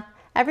staff,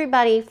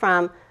 everybody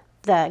from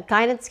the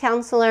guidance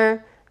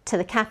counselor to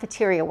the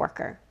cafeteria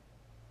worker.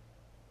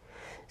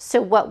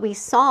 So what we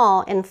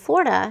saw in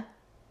Florida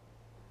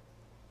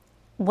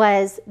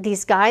was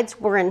these guides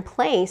were in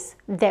place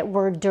that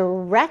were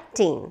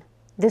directing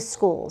the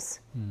schools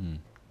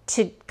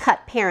to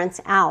cut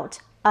parents out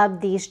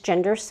of these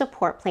gender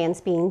support plans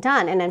being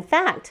done. And in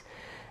fact,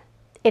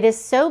 it is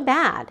so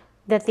bad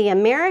that the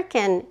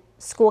American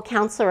School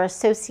Counselor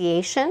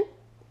Association,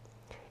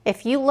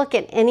 if you look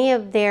at any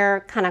of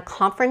their kind of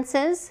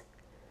conferences,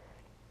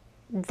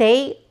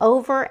 they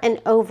over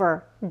and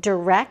over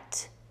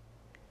direct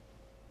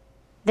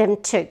them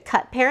to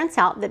cut parents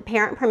out, that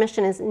parent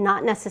permission is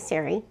not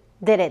necessary,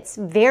 that it's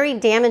very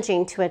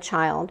damaging to a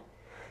child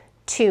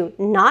to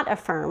not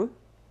affirm,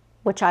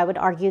 which I would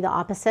argue the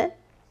opposite.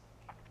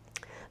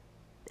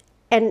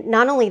 And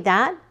not only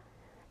that,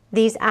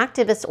 these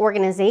activist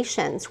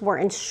organizations were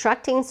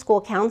instructing school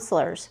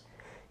counselors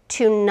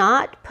to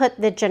not put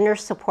the gender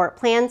support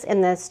plans in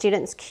the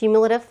student's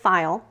cumulative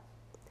file,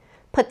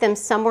 put them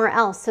somewhere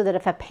else so that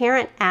if a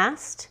parent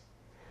asked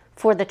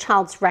for the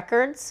child's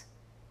records,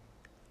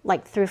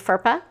 like through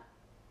FERPA,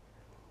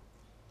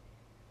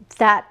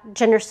 that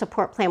gender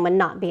support plan would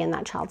not be in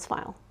that child's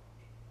file.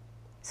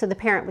 So the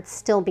parent would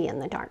still be in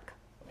the dark.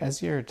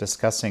 As you're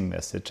discussing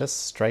this, it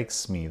just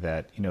strikes me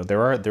that, you know,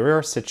 there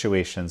are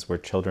situations where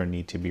children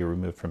need to be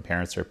removed from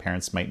parents, or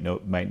parents might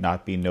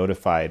not be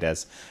notified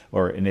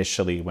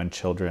initially when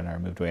children are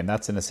moved away, and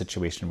that's in a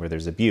situation where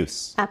there's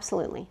abuse.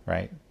 Absolutely.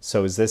 Right.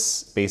 So is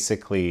this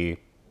basically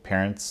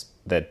parents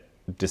that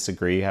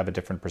disagree, have a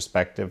different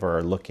perspective, or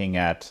are looking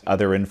at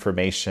other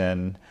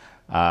information?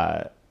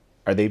 Are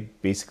they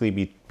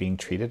basically being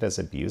treated as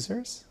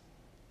abusers?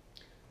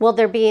 Well,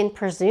 they're being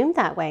presumed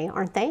that way,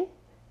 aren't they?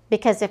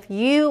 Because if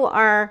you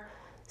are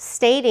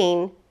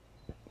stating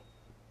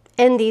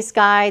in these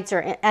guides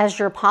or as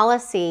your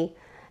policy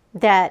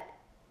that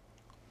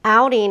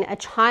outing a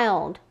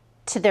child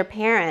to their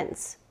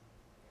parents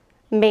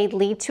may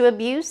lead to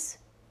abuse,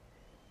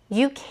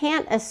 you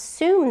can't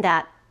assume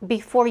that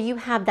before you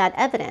have that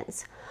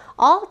evidence.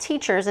 All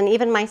teachers, and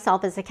even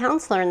myself as a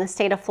counselor in the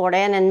state of Florida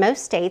and in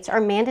most states, are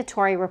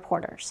mandatory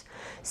reporters.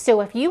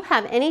 So if you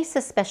have any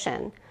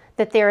suspicion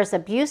that there is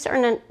abuse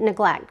or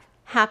neglect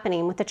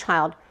happening with a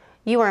child,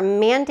 you are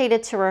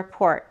mandated to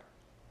report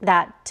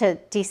that to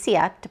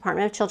DCF,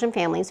 Department of Children and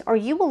Families, or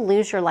you will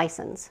lose your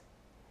license.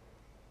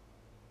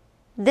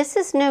 This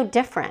is no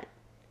different.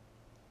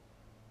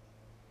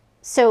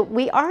 So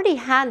we already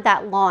had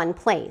that law in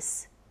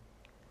place.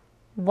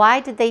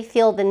 Why did they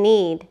feel the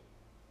need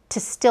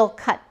to still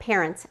cut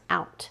parents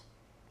out?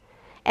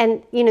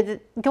 And, you know,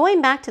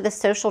 going back to the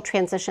social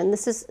transition,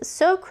 this is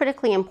so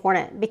critically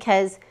important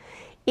because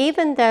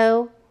even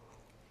though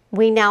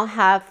we now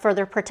have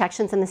further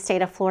protections in the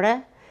state of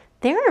Florida,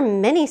 there are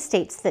many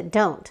states that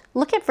don't.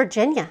 Look at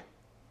Virginia.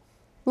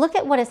 Look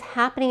at what is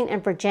happening in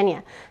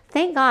Virginia.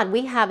 Thank God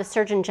we have a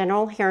Surgeon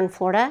General here in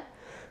Florida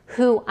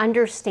who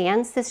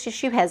understands this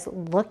issue, has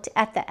looked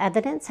at the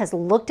evidence, has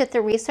looked at the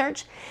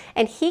research,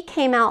 and he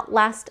came out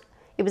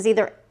it was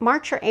either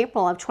March or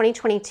April of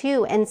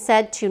 2022 and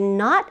said to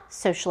not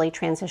socially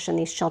transition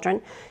these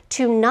children,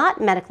 to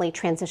not medically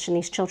transition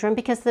these children,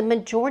 because the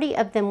majority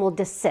of them will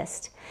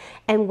desist.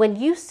 And when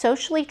you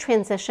socially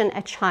transition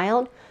a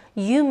child,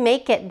 you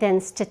make it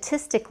then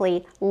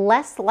statistically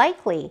less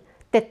likely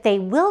that they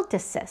will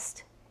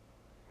desist.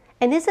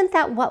 And isn't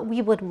that what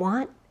we would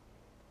want?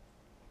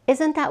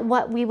 Isn't that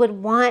what we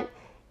would want?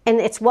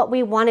 And it's what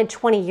we wanted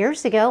 20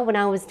 years ago when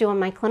I was doing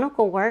my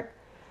clinical work.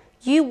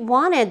 You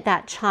wanted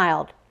that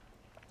child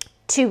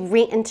to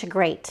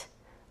reintegrate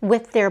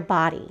with their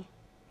body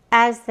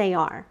as they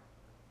are.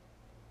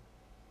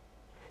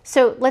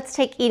 So let's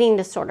take eating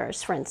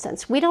disorders, for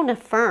instance. We don't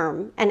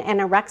affirm an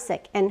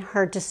anorexic in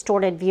her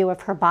distorted view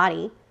of her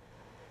body.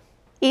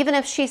 Even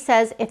if she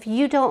says, if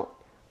you don't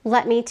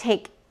let me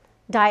take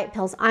diet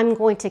pills, I'm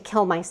going to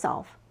kill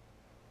myself.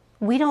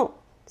 We don't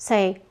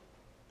say,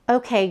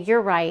 okay, you're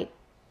right.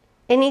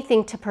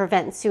 Anything to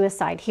prevent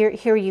suicide,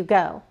 here you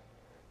go.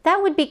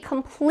 That would be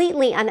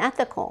completely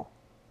unethical.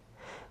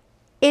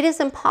 It is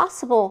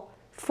impossible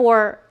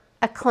for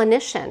a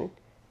clinician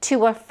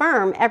to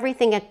affirm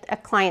everything a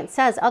client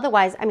says.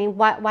 Otherwise, I mean,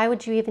 why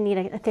would you even need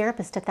a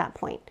therapist at that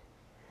point?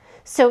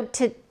 So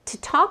to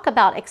talk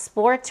about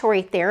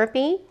exploratory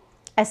therapy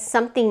as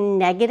something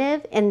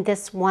negative in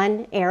this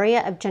one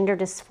area of gender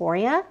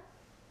dysphoria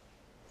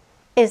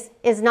is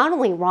not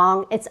only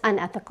wrong, it's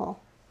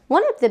unethical.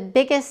 One of the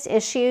biggest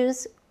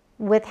issues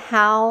with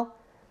how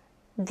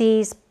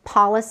these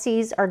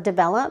policies are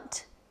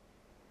developed,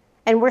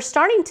 and we're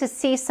starting to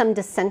see some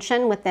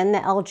dissension within the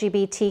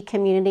LGBT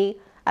community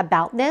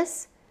about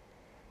this,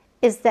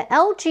 is the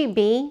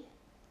LGB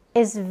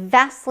is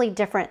vastly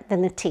different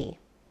than the T.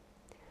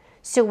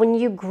 So when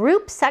you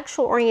group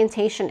sexual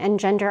orientation and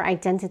gender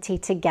identity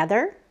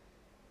together,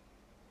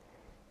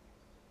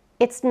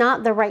 it's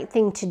not the right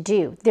thing to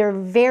do. They're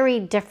very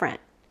different.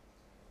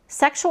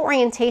 Sexual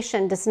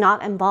orientation does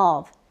not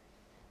involve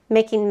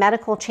making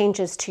medical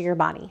changes to your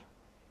body.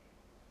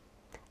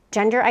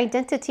 Gender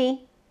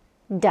identity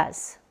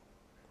does.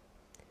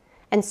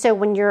 And so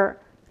when you're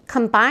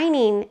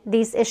combining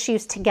these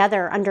issues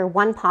together under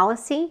one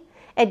policy,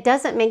 it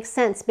doesn't make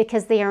sense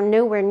because they are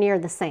nowhere near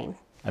the same.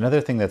 Another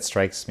thing that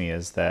strikes me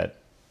is that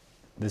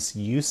this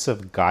use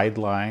of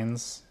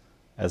guidelines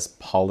as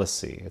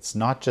policy, it's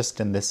not just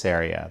in this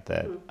area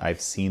that I've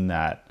seen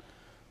that,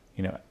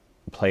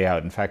 play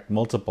out. In fact,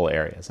 multiple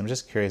areas. I'm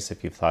just curious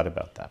if you've thought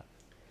about that.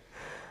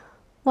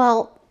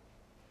 Well,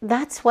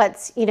 that's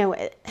what's,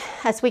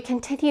 as we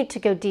continue to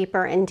go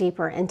deeper and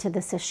deeper into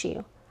this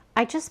issue,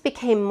 I just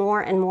became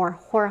more and more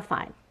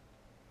horrified.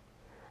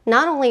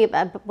 Not only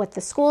about what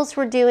the schools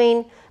were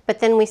doing, but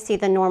then we see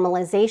the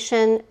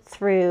normalization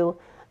through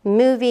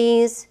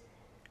movies,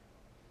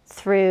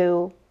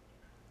 through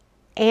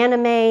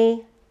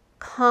anime,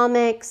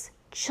 comics,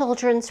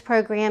 children's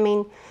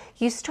programming.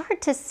 You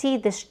start to see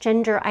this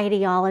gender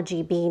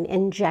ideology being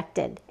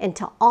injected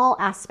into all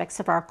aspects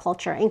of our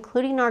culture,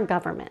 including our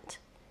government.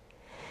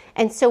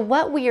 And so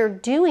what we are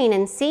doing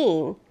and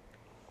seeing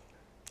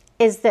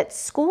is that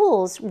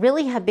schools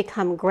really have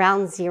become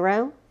ground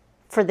zero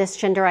for this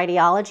gender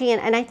ideology.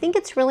 And I think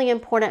it's really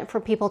important for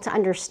people to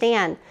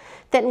understand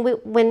that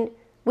when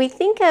we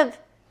think of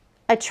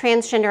a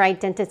transgender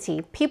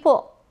identity,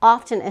 people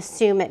often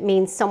assume it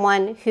means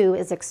someone who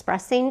is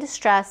expressing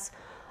distress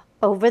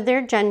over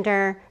their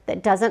gender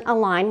that doesn't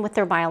align with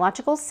their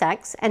biological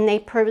sex, and they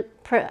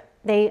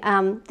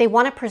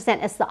want to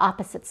present as the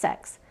opposite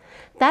sex.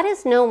 That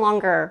is no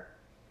longer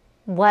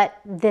what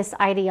this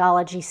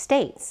ideology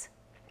states.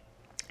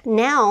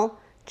 Now,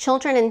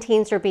 children and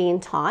teens are being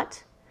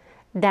taught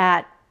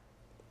that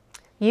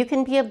you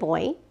can be a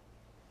boy,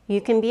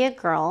 you can be a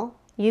girl,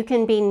 you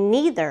can be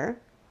neither,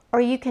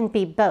 or you can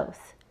be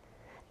both.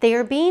 They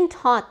are being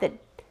taught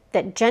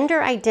that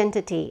gender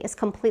identity is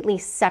completely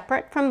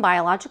separate from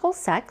biological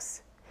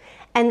sex,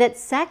 and that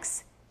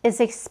sex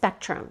is a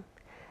spectrum.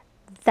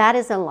 That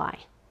is a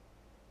lie.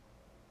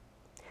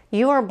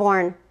 You are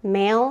born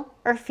male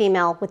or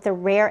female with the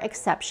rare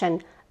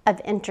exception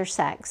of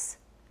intersex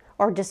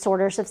or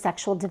disorders of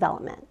sexual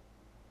development.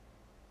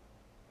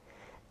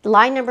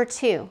 Lie number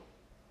 2,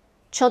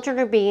 children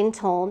are being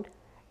told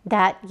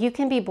that you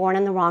can be born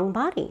in the wrong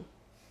body.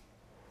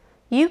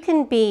 You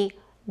can be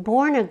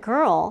born a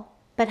girl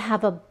but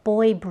have a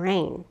boy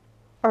brain,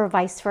 or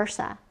vice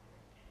versa.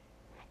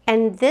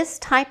 And this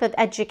type of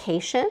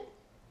education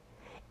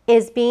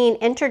is being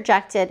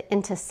interjected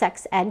into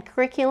sex ed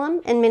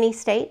curriculum in many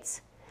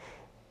states.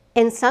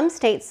 In some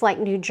states like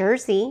New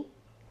Jersey,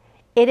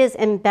 it is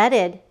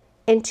embedded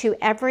into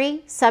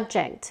every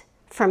subject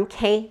from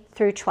K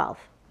through 12.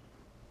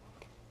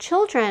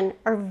 Children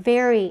are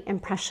very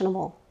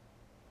impressionable.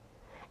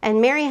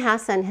 And Mary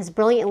Hassan has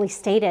brilliantly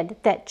stated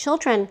that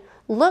children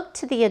look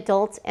to the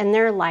adults in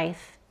their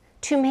life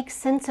to make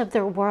sense of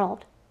their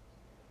world.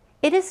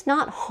 It is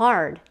not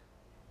hard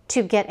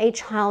to get a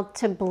child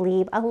to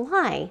believe a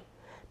lie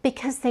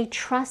because they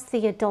trust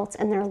the adults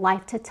in their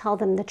life to tell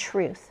them the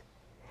truth.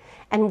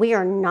 And we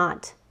are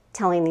not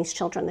telling these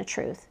children the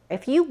truth.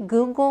 If you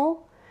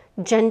Google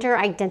gender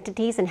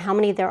identities and how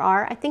many there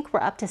are, I think we're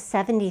up to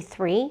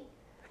 73.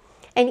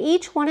 And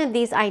each one of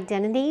these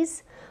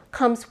identities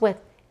comes with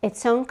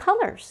its own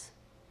colors,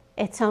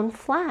 its own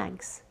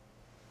flags.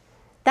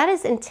 That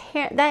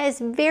is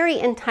very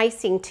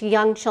enticing to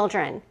young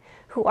children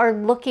who are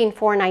looking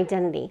for an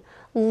identity,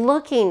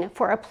 looking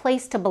for a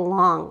place to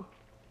belong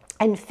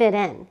and fit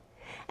in.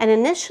 And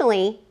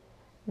initially,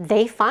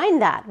 they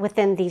find that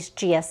within these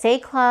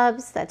GSA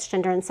clubs, that's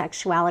Gender and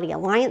Sexuality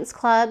Alliance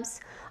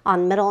clubs,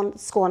 on middle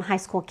school and high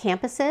school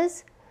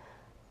campuses.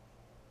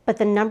 But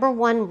the number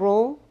one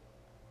rule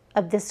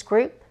of this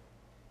group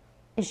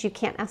is you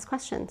can't ask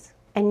questions.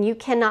 And you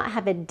cannot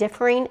have a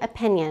differing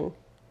opinion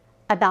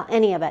about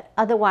any of it.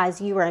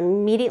 Otherwise, you are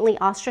immediately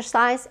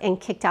ostracized and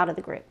kicked out of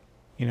the group.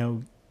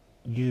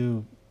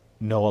 You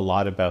know a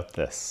lot about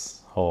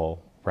this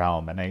whole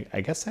realm, and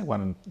I guess I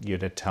wanted you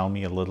to tell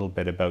me a little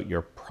bit about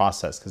your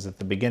process, because at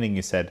the beginning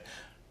you said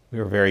we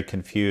were very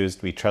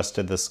confused, we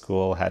trusted the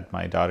school, had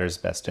my daughter's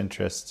best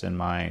interests in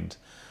mind.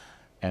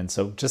 And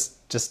so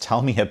just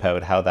tell me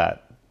about how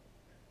that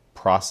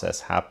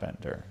process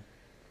happened. Or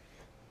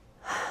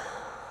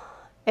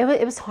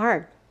It was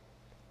hard.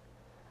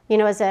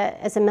 As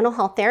a mental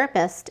health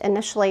therapist,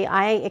 initially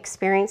I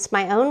experienced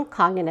my own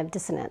cognitive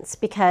dissonance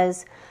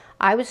because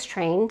I was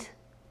trained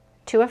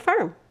to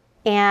affirm.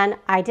 And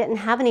I didn't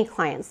have any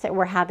clients that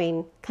were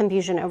having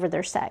confusion over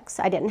their sex.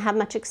 I didn't have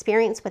much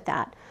experience with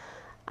that.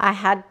 I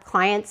had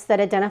clients that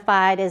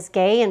identified as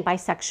gay and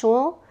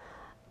bisexual,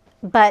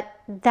 but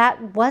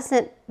that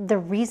wasn't the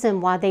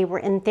reason why they were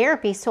in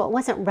therapy, so it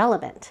wasn't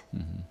relevant.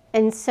 Mm-hmm.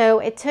 And so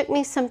it took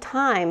me some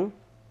time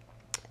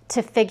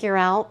to figure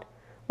out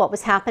what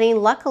was happening.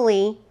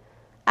 Luckily,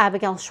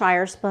 Abigail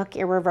Schreier's book,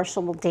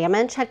 Irreversible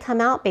Damage, had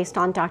come out based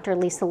on Dr.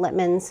 Lisa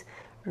Littman's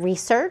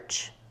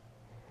research.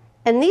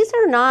 And these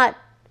are not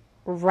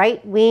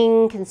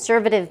right-wing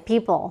conservative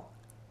people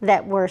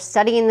that were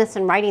studying this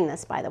and writing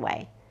this, by the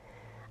way.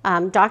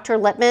 Dr.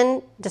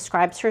 Lippman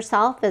describes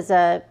herself as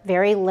a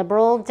very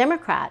liberal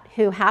Democrat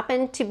who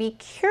happened to be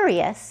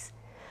curious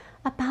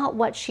about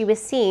what she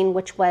was seeing,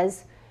 which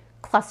was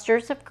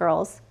clusters of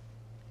girls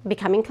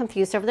becoming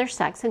confused over their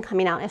sex and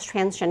coming out as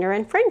transgender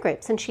in friend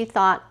groups. And she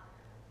thought,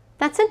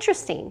 that's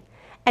interesting.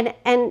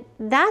 And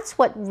that's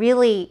what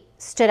really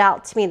stood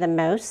out to me the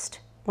most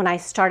when I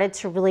started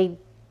to really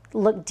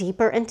look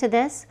deeper into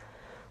this,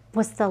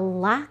 was the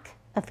lack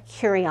of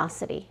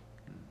curiosity.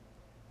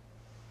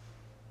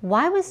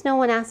 Why was no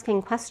one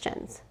asking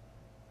questions?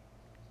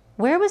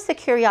 Where was the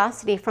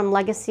curiosity from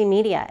legacy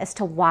media as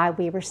to why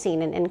we were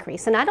seeing an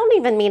increase? And I don't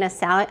even mean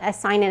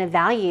assigning a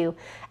value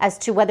as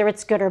to whether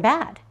it's good or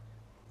bad,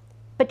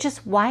 but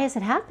just why is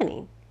it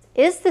happening?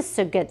 Is this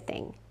a good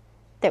thing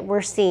that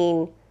we're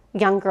seeing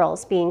young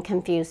girls being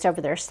confused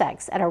over their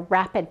sex at a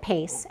rapid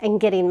pace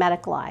and getting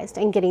medicalized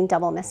and getting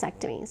double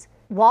mastectomies?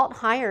 Walt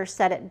Heyer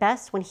said it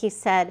best when he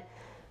said,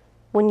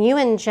 when you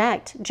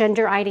inject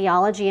gender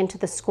ideology into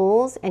the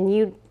schools and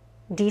you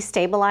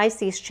destabilize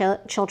these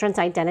children's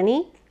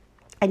identity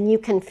and you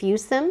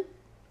confuse them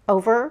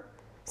over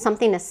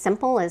something as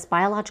simple as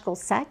biological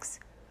sex,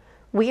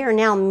 we are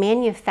now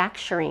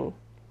manufacturing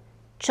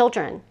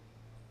children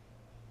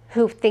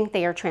who think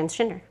they are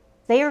transgender.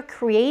 They are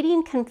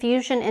creating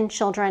confusion in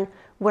children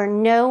where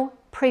no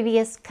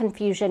previous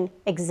confusion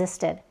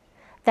existed.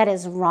 That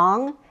is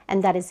wrong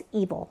and that is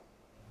evil.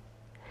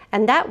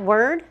 And that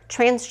word,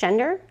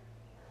 transgender,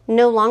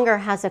 no longer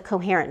has a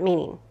coherent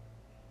meaning.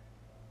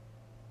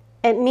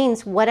 It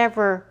means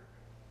whatever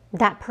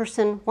that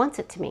person wants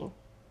it to mean.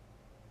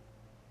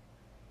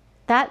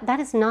 That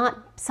is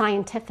not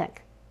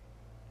scientific.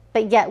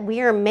 But yet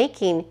we are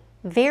making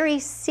very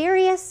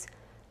serious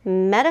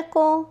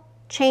medical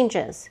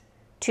changes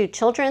to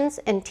children's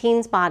and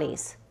teens'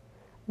 bodies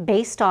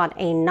based on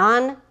a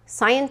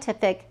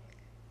non-scientific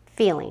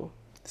feeling.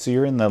 So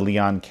you're in the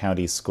Leon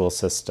County school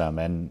system,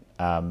 and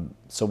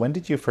so when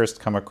did you first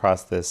come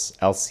across this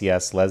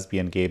LCS,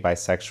 lesbian, gay,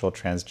 bisexual,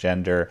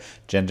 transgender,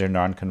 gender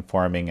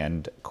nonconforming,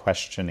 and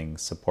questioning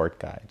support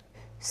guide?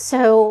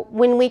 So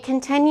when we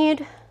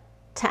continued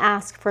to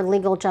ask for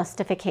legal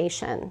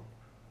justification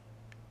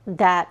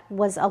that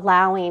was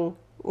allowing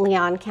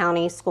Leon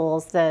County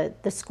Schools, the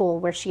school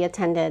where she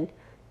attended,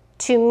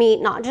 to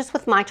meet not just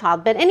with my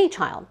child, but any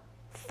child,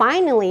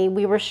 finally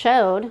we were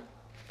showed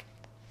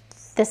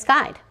this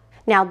guide.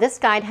 Now, this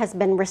guide has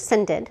been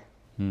rescinded,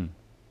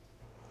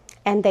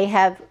 and they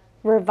have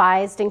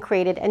revised and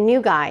created a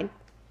new guide.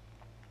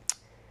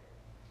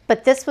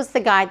 But this was the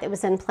guide that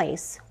was in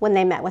place when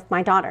they met with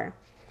my daughter.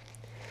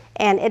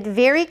 And it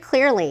very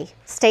clearly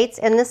states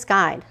in this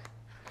guide,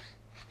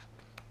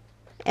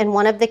 in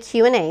one of the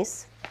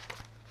Q&As,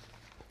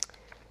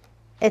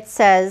 it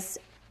says,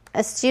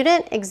 a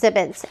student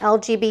exhibits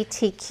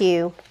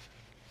LGBTQ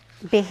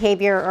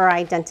behavior or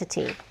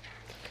identity.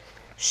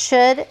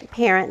 Should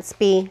parents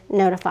be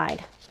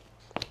notified?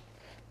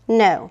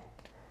 No.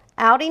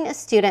 Outing a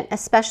student,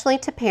 especially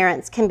to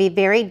parents, can be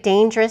very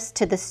dangerous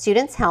to the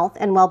student's health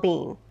and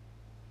well-being.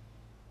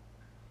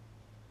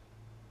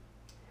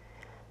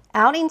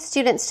 Outing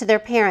students to their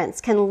parents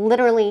can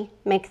literally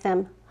make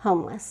them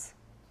homeless.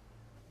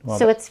 Well,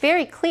 so it's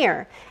very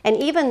clear. And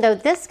even though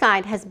this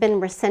guide has been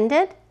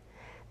rescinded,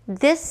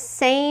 this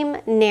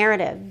same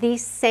narrative,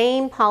 these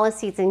same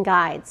policies and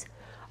guides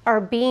are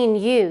being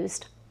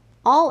used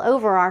all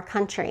over our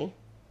country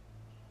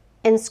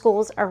in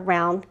schools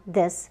around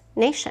this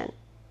nation.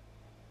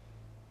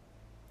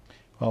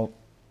 Well,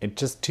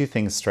 just two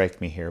things strike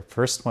me here.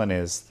 First one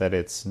is that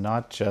it's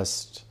not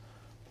just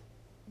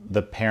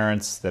the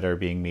parents that are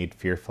being made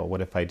fearful.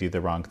 What if I do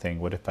the wrong thing?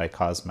 What if I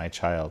cause my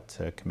child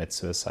to commit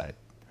suicide,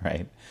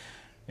 right?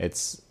 It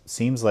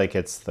seems like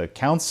it's the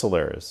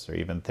counselors or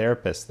even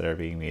therapists that are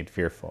being made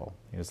fearful.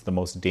 It's the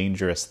most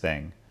dangerous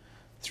thing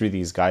through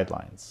these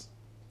guidelines.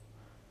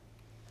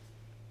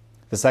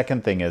 The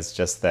second thing is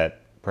just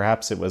that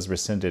perhaps it was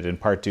rescinded in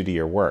part due to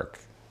your work.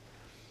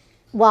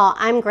 Well,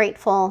 I'm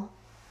grateful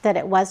that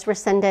it was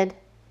rescinded,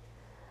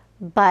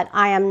 but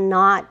I am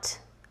not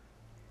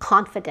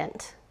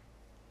confident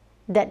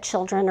that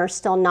children are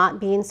still not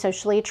being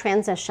socially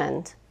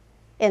transitioned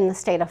in the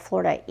state of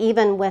Florida,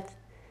 even with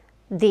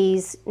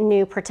these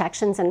new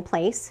protections in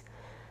place,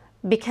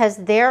 because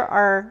there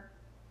are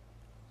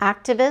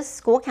activist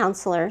school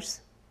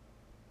counselors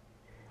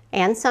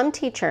and some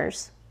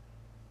teachers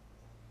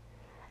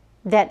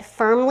that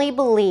firmly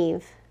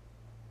believe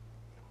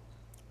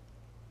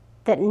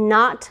that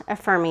not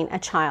affirming a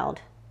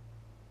child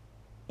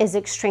is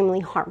extremely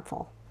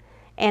harmful.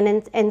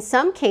 And in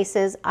some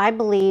cases, I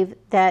believe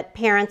that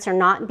parents are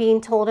not being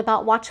told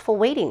about watchful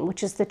waiting,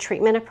 which is the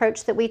treatment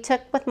approach that we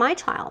took with my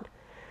child,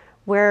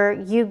 where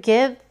you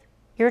give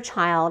your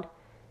child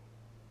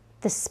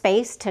the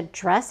space to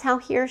dress how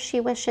he or she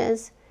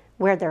wishes,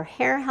 wear their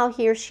hair how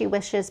he or she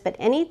wishes, but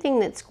anything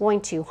that's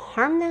going to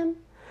harm them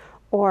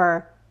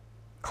or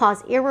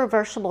cause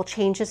irreversible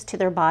changes to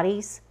their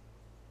bodies,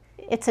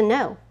 it's a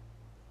no.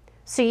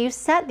 So you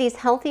set these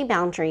healthy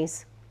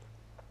boundaries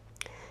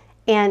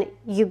and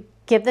you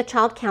give the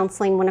child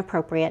counseling when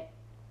appropriate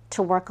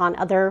to work on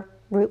other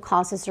root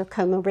causes or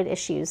comorbid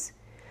issues.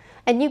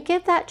 And you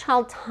give that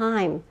child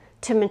time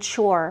to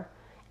mature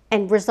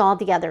and resolve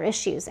the other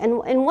issues. And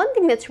one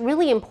thing that's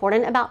really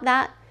important about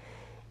that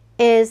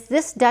is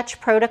this Dutch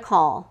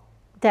protocol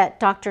that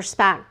Dr.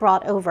 Spack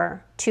brought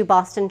over to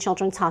Boston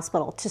Children's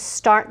Hospital to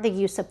start the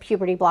use of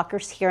puberty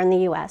blockers here in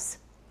the US.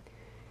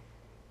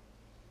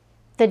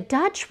 The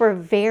Dutch were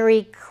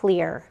very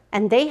clear,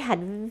 and they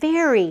had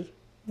very,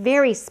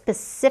 very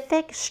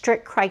specific,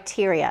 strict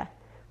criteria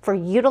for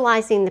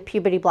utilizing the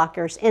puberty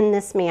blockers in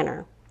this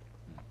manner.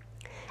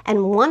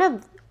 And one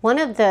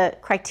of the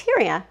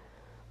criteria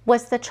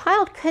was the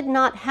child could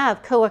not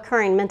have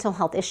co-occurring mental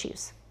health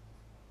issues.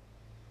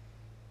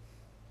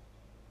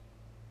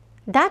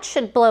 That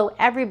should blow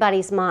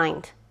everybody's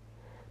mind,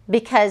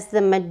 because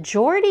the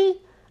majority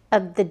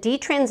of the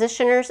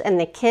detransitioners and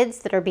the kids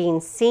that are being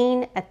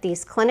seen at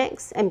these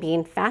clinics and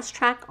being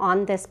fast-tracked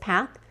on this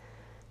path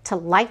to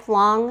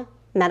lifelong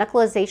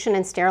medicalization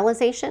and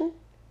sterilization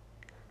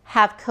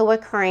have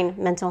co-occurring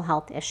mental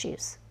health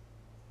issues,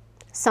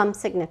 some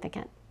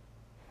significant.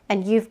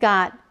 And you've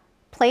got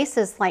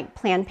places like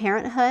Planned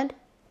Parenthood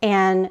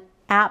and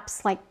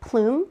apps like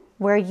Plume,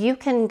 where you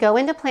can go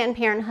into Planned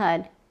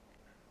Parenthood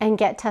and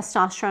get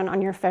testosterone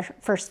on your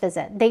first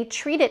visit. They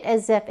treat it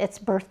as if it's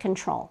birth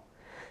control.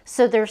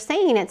 So they're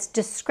saying it's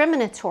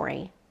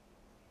discriminatory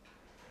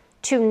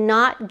to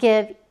not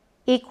give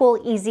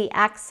equal, easy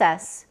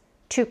access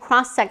to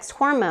cross-sex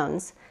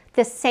hormones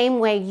the same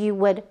way you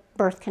would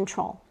birth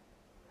control.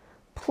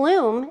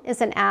 Plume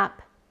is an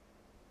app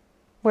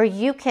where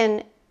you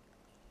can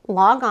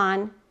log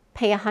on,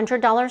 pay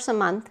 $100 a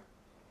month,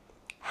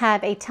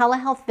 have a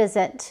telehealth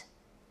visit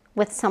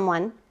with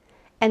someone,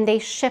 and they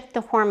ship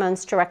the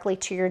hormones directly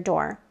to your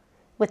door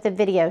with a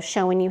video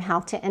showing you how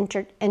to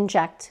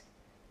inject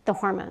the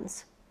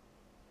hormones.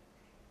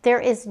 There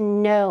is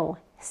no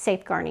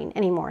safeguarding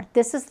anymore.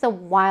 This is the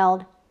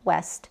wild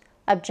west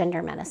of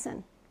gender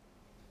medicine.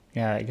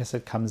 Yeah, I guess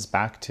it comes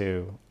back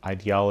to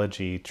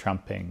ideology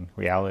trumping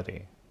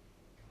reality.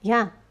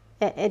 Yeah,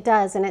 it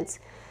does. And it's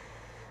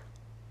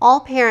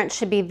all parents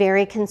should be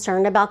very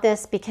concerned about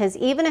this, because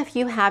even if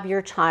you have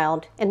your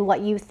child in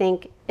what you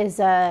think is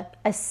a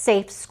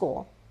safe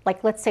school,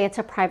 like let's say it's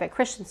a private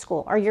Christian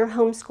school or you're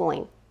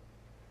homeschooling,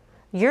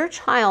 your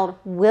child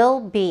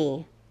will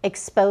be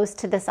exposed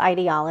to this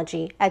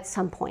ideology at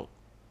some point.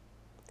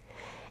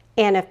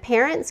 And if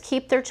parents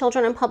keep their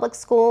children in public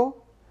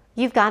school,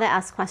 you've got to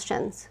ask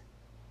questions.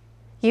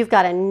 You've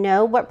got to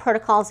know what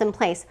protocol is in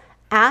place.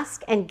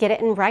 Ask and get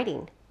it in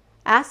writing.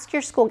 Ask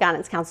your school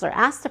guidance counselor,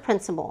 ask the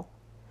principal.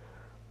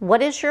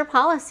 What is your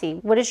policy?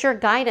 What does your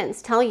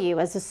guidance tell you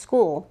as a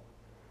school?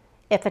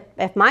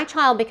 If my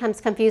child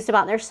becomes confused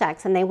about their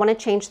sex and they want to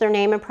change their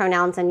name and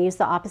pronouns and use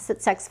the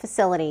opposite sex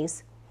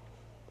facilities,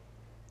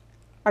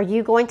 are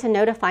you going to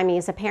notify me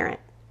as a parent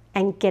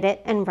and get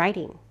it in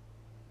writing?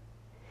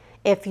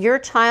 If your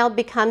child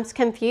becomes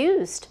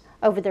confused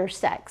over their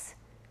sex,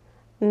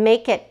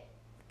 make it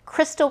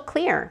crystal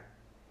clear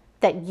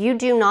that you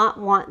do not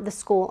want the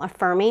school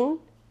affirming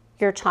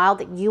your child,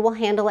 that you will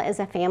handle it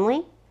as a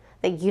family,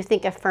 that you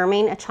think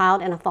affirming a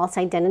child in a false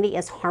identity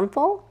is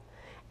harmful,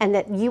 and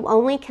that you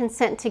only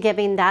consent to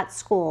giving that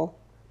school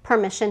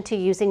permission to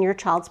using your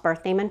child's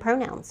birth name and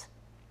pronouns.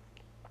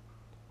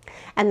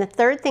 And the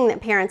third thing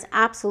that parents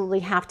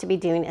absolutely have to be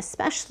doing,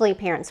 especially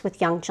parents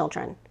with young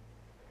children,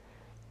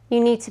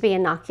 you need to be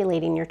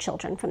inoculating your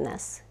children from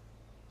this.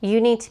 You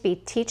need to be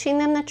teaching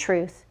them the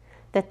truth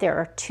that there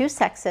are two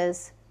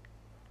sexes,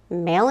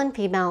 male and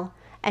female,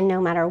 and no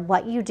matter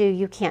what you do,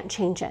 you can't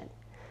change it.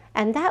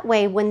 And that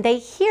way, when they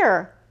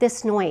hear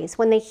this noise,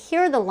 when they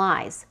hear the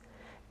lies,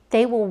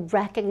 they will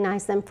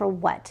recognize them for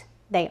what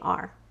they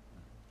are,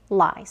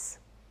 lies.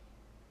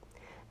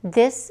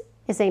 This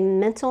is a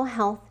mental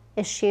health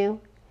issue,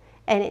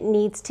 and it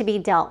needs to be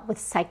dealt with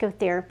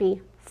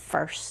psychotherapy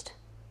first.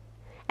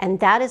 And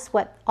that is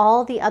what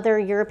all the other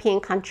European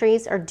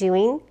countries are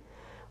doing,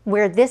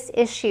 where this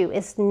issue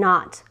is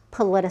not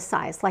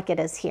politicized like it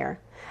is here.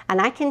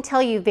 And I can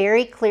tell you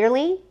very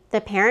clearly,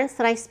 the parents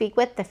that I speak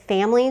with, the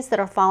families that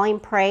are falling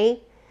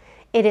prey,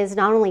 it is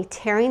not only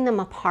tearing them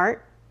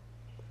apart,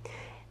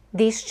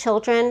 these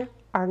children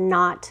are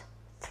not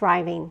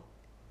thriving.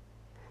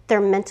 Their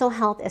mental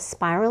health is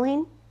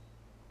spiraling.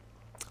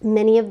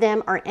 Many of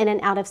them are in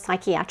and out of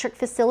psychiatric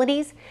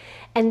facilities.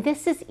 And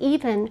this is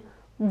even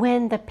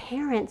when the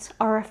parents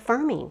are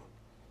affirming.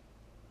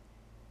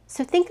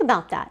 So think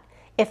about that.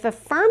 If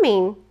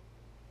affirming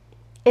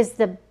is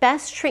the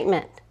best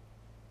treatment,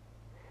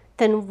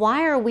 then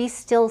why are we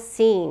still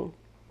seeing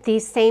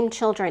these same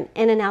children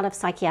in and out of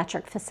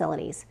psychiatric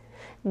facilities?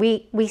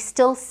 We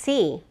still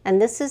see, and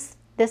this is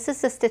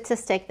a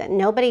statistic that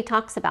nobody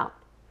talks about.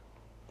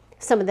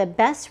 Some of the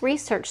best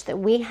research that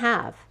we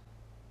have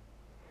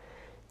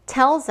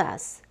tells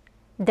us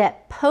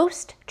that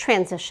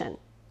post-transition,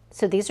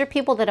 so these are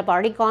people that have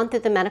already gone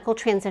through the medical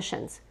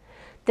transitions,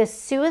 The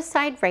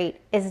suicide rate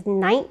is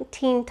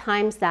 19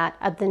 times that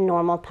of the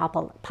normal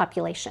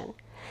population.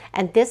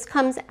 And this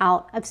comes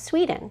out of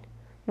Sweden,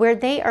 where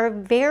they are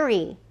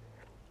very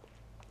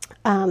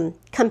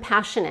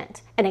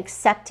compassionate and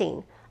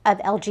accepting of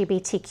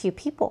LGBTQ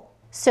people.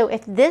 So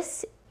if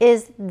this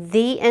is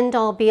the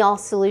end-all be-all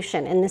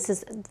solution, and this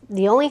is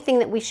the only thing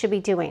that we should be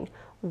doing,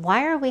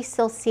 why are we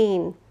still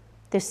seeing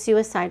the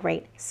suicide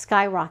rate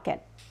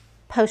skyrocket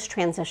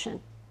post-transition?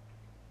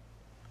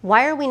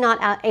 Why are we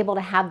not able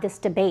to have this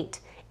debate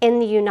in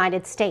the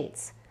United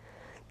States?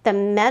 The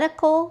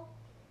medical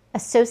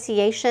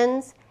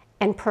associations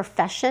and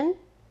profession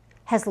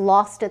has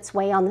lost its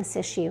way on this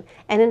issue,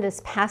 and it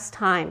is past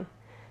time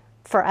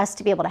for us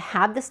to be able to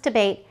have this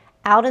debate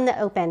out in the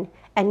open.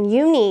 And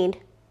you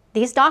need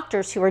these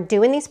doctors who are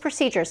doing these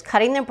procedures,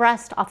 cutting the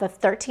breast off of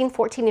 13,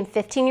 14, and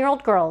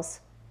 15-year-old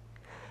girls.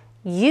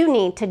 You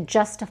need to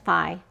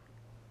justify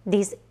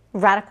these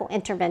radical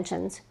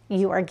interventions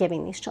you are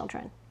giving these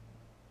children.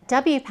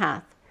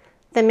 WPATH,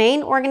 the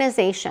main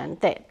organization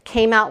that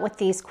came out with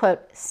these, quote,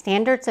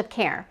 standards of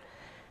care,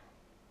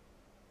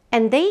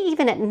 and they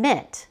even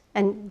admit,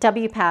 and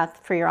WPATH,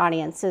 for your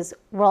audience, is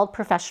World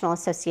Professional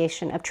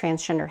Association of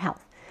Transgender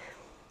Health.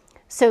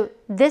 So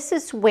this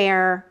is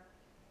where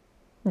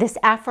this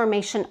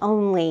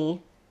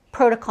affirmation-only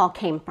protocol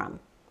came from.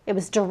 It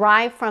was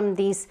derived from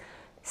these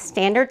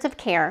standards of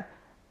care.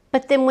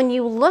 But then when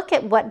you look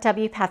at what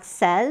WPATH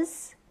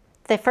says,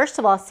 they first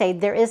of all say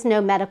there is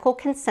no medical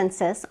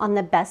consensus on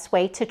the best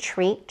way to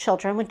treat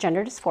children with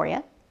gender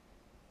dysphoria.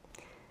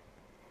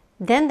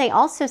 Then they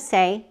also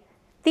say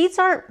these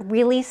aren't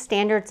really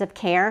standards of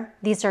care,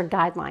 these are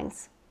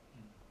guidelines.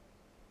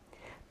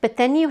 But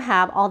then you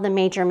have all the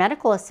major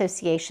medical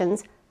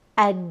associations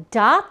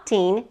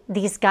adopting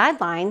these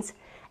guidelines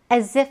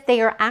as if they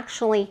are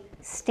actually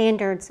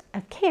standards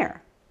of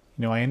care.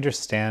 You know, I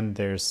understand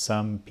there's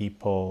some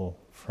people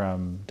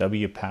from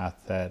WPATH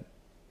that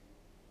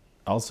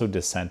also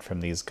dissent from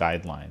these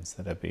guidelines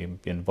that have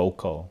been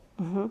vocal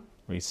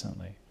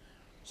recently.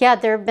 Yeah,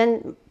 there have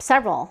been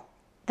several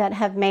that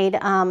have made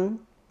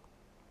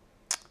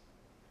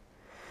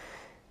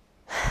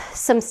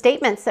some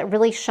statements that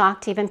really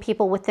shocked even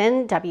people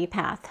within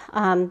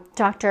WPATH.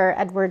 Dr.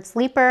 Edwards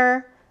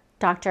Leeper,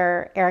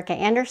 Dr. Erica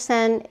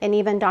Anderson, and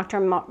even Dr.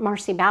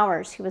 Marcy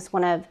Bowers, who was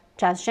one of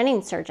Jazz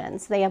Jennings'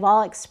 surgeons. They have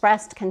all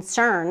expressed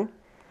concern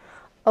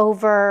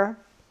over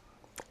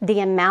the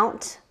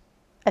amount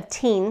of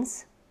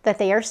teens that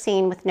they are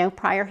seeing with no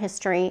prior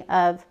history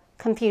of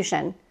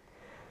confusion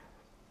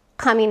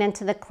coming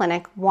into the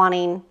clinic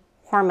wanting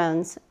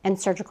hormones and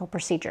surgical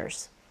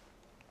procedures.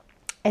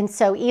 And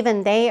so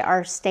even they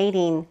are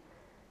stating,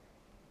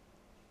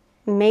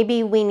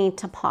 maybe we need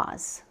to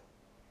pause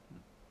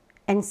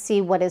and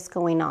see what is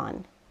going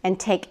on and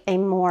take a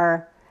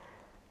more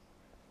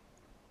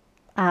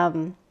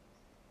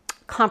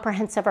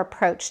comprehensive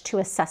approach to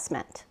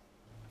assessment.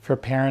 For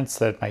parents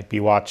that might be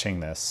watching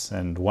this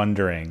and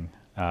wondering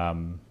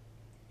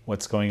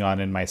what's going on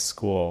in my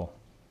school,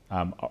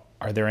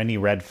 are there any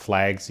red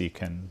flags you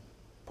can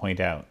point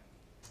out?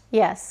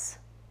 Yes.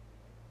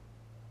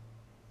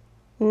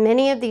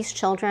 Many of these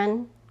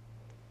children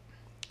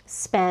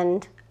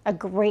spend a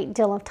great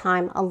deal of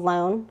time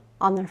alone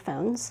on their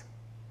phones,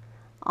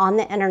 on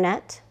the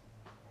internet.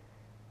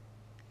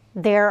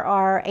 There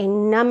are a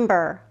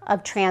number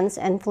of trans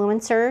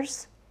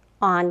influencers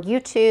on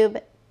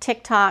YouTube,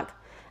 TikTok.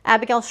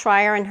 Abigail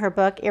Schreier, in her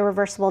book,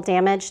 Irreversible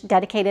Damage,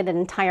 dedicated an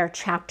entire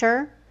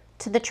chapter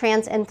to the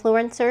trans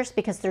influencers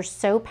because they're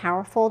so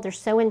powerful, they're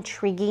so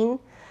intriguing,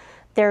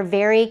 they're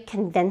very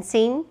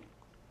convincing.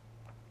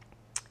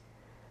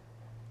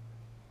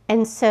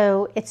 And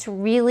so it's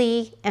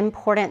really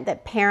important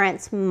that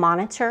parents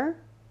monitor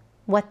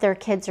what their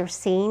kids are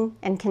seeing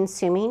and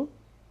consuming.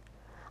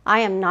 I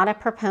am not a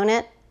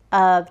proponent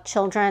of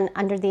children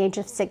under the age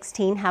of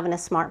 16 having a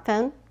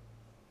smartphone.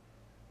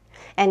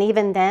 And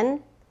even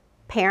then,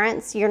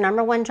 parents, your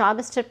number one job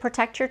is to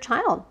protect your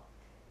child.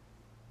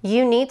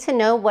 You need to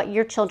know what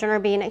your children are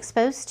being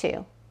exposed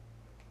to.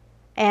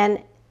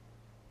 And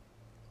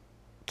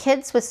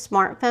kids with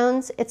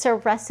smartphones, it's a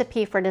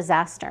recipe for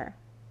disaster.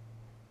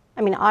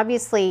 I mean,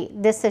 obviously,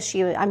 this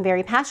issue I'm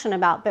very passionate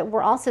about, but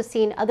we're also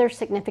seeing other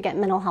significant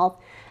mental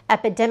health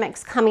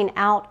epidemics coming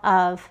out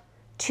of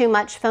too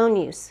much phone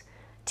use,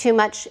 too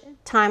much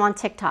time on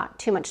TikTok,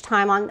 too much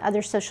time on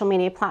other social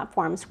media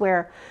platforms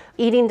where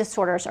eating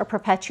disorders are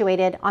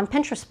perpetuated on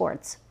Pinterest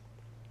boards.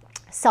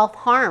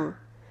 Self-harm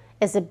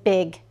is a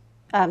big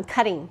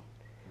cutting.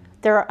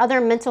 There are other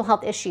mental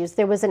health issues.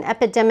 There was an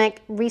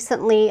epidemic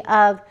recently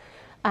of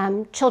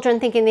children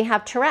thinking they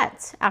have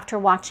Tourette's after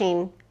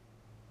watching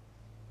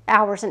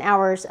hours and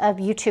hours of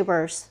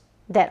YouTubers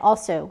that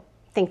also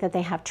think that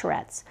they have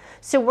Tourette's.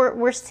 So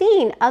we're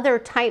seeing other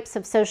types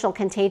of social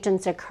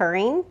contagions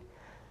occurring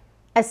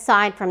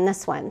aside from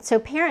this one. So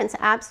parents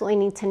absolutely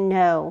need to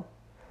know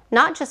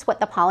not just what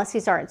the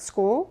policies are at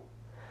school,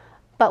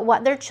 but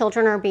what their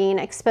children are being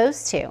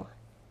exposed to.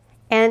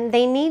 And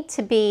they need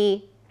to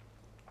be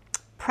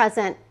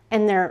present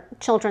in their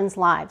children's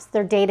lives,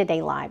 their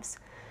day-to-day lives.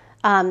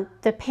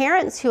 The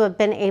parents who have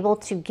been able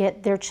to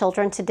get their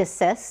children to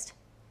desist,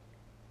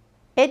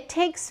 it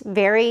takes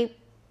very,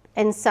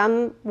 in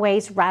some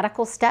ways,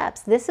 radical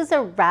steps. This is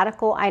a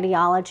radical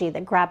ideology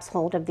that grabs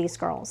hold of these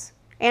girls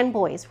and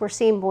boys. We're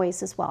seeing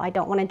boys as well. I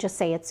don't want to just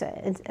say it's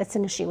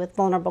an issue with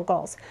vulnerable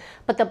girls.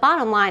 But the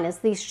bottom line is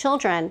these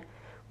children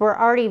were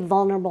already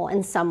vulnerable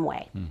in some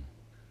way.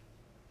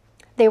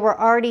 They were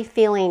already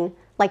feeling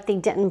like they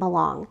didn't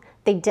belong,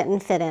 they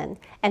didn't fit in,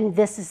 and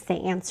this is the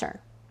answer.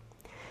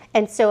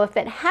 And so if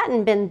it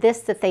hadn't been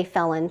this that they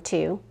fell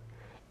into,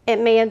 it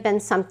may have been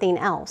something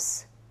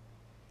else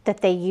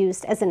that they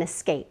used as an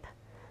escape.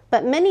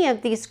 But many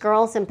of these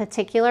girls in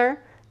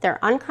particular, they're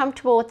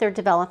uncomfortable with their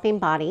developing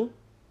body.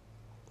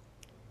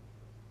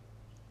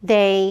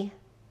 They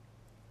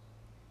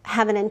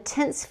have an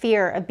intense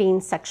fear of being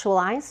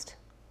sexualized,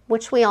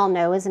 which we all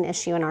know is an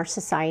issue in our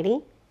society.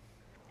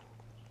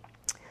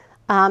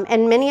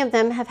 And many of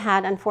them have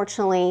had,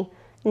 unfortunately,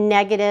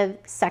 negative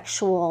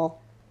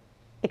sexual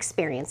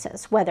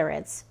experiences, whether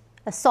it's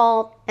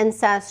assault,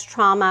 incest,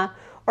 trauma,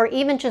 or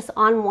even just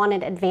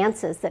unwanted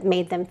advances that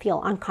made them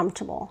feel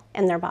uncomfortable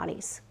in their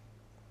bodies.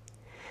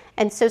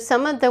 And so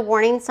some of the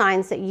warning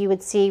signs that you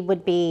would see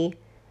would be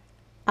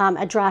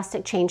a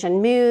drastic change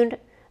in mood,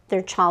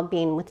 their child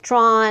being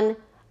withdrawn,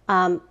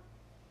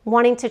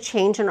 wanting to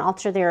change and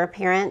alter their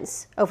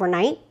appearance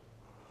overnight.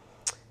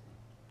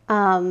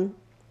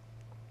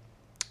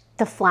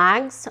 The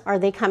flags, are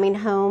they coming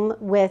home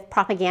with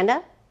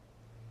propaganda?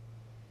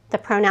 The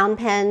pronoun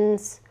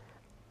pens,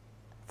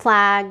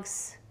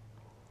 flags,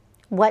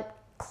 what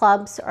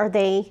clubs are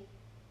they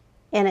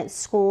in at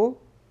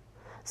school?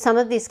 Some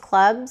of these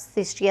clubs,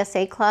 these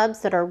GSA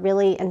clubs that are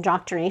really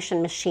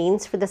indoctrination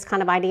machines for this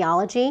kind of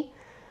ideology,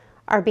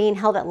 are being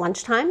held at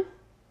lunchtime.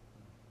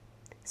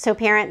 So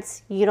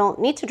parents, you don't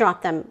need to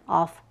drop them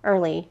off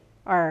early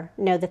or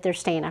know that they're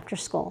staying after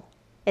school.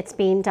 It's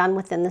being done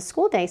within the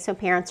school day, so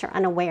parents are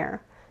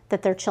unaware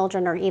that their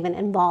children are even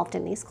involved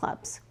in these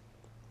clubs.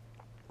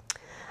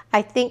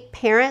 I think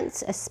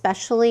parents,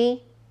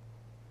 especially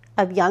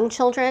of young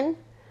children,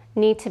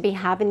 need to be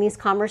having these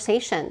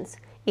conversations.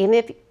 Even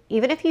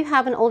if you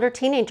have an older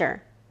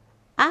teenager,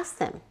 ask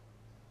them,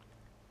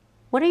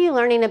 what are you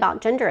learning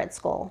about gender at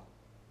school?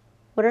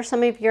 What are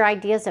some of your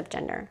ideas of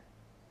gender?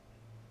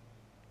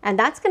 And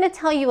that's going to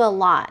tell you a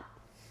lot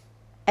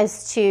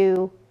as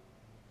to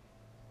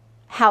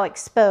how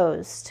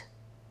exposed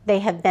they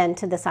have been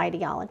to this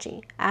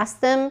ideology.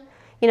 Ask them,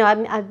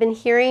 I've been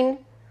hearing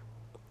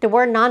the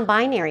word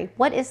non-binary.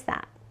 What is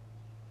that?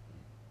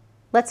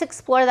 Let's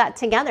explore that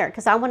together,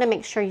 because I want to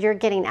make sure you're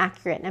getting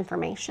accurate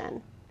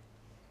information.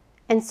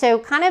 And so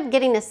kind of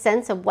getting a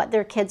sense of what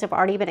their kids have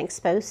already been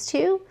exposed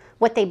to,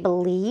 what they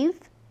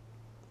believe,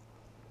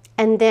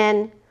 and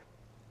then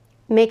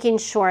making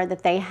sure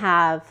that they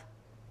have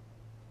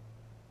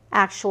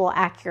actual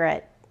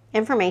accurate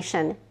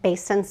information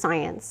based on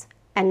science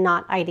and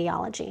not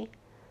ideology.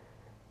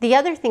 The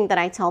other thing that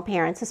I tell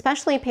parents,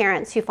 especially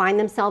parents who find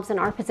themselves in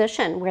our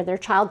position where their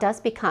child does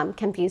become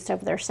confused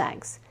over their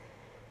sex,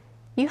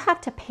 you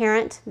have to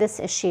parent this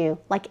issue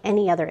like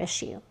any other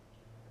issue.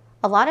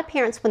 A lot of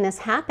parents, when this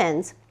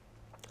happens,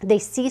 they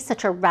see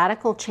such a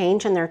radical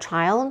change in their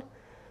child.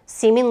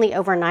 Seemingly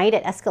overnight,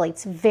 it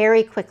escalates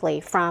very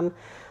quickly from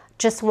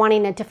just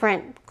wanting a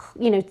different,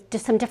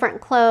 just some different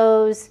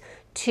clothes,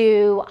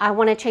 to I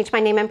want to change my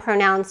name and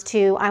pronouns,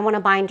 to I want a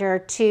binder,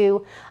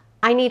 to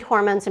I need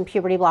hormones and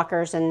puberty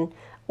blockers,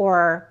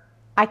 or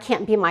I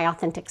can't be my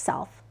authentic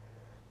self.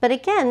 But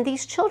again,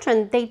 these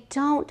children, they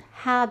don't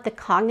have the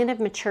cognitive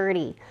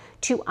maturity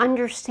to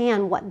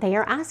understand what they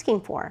are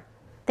asking for.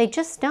 They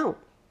just don't.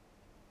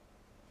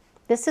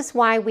 This is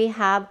why we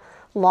have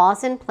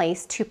laws in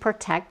place to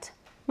protect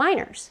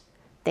minors.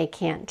 They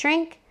can't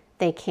drink,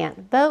 they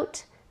can't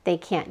vote, they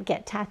can't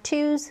get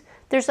tattoos.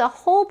 There's a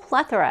whole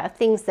plethora of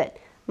things that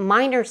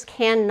minors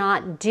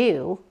cannot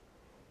do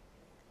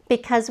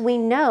because we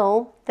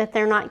know that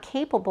they're not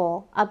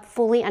capable of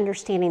fully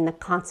understanding the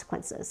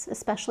consequences,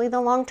 especially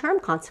the long-term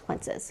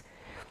consequences.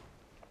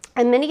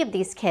 And many of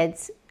these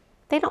kids,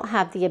 they don't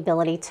have the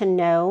ability to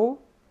know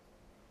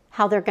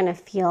how they're going to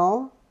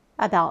feel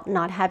about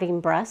not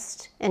having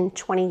breasts in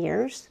 20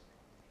 years,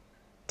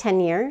 10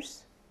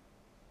 years.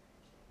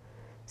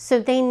 So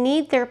they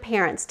need their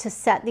parents to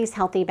set these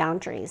healthy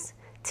boundaries,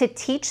 to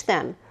teach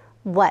them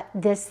what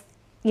this,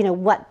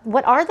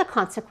 what are the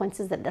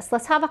consequences of this.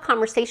 Let's have a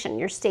conversation.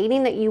 You're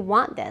stating that you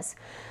want this.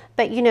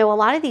 But a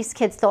lot of these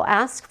kids, they'll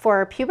ask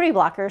for puberty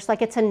blockers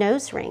like it's a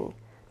nose ring.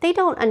 They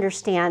don't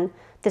understand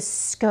the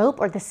scope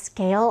or the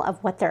scale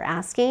of what they're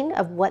asking,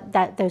 of what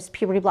those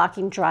puberty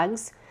blocking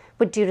drugs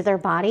would do to their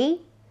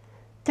body.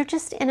 They're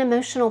just in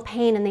emotional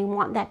pain and they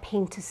want that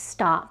pain to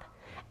stop.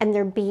 And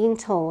they're being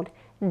told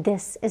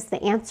this is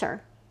the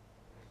answer.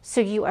 So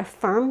you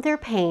affirm their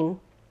pain,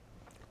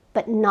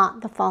 but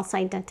not the false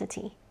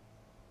identity.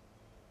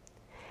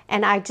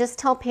 And I just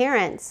tell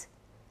parents,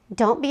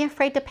 don't be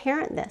afraid to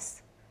parent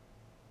this.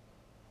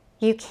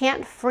 You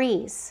can't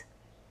freeze.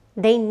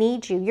 They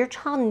need you. Your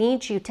child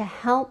needs you to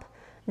help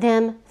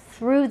them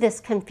through this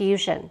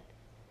confusion.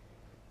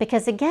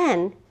 Because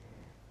again,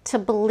 to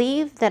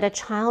believe that a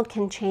child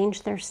can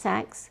change their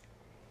sex,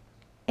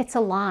 it's a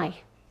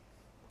lie.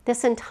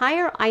 This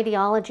entire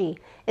ideology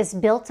is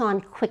built on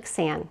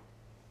quicksand,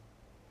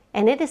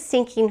 and it is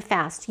sinking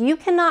fast. You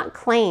cannot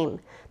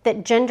claim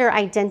that gender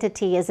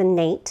identity is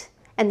innate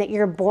and that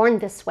you're born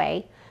this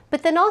way,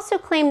 but then also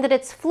claim that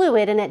it's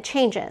fluid and it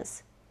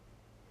changes.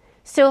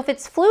 So if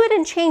it's fluid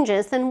and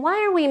changes, then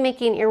why are we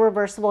making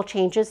irreversible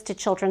changes to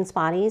children's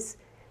bodies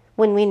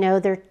when we know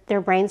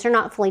their brains are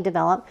not fully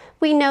developed?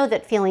 We know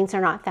that feelings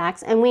are not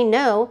facts, and we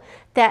know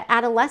that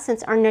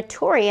adolescents are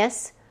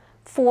notorious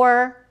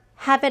for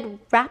having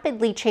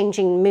rapidly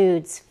changing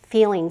moods,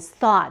 feelings,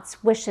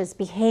 thoughts, wishes,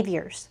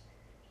 behaviors.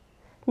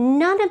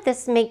 None of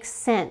this makes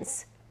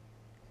sense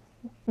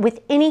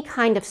with any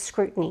kind of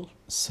scrutiny.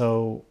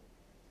 So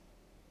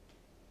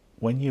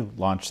when you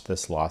launched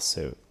this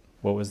lawsuit,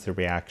 what was the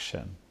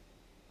reaction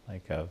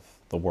of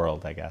the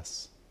world, I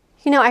guess?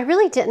 I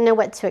really didn't know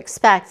what to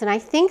expect. And I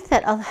think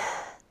that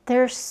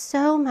there's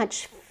so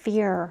much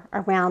fear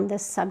around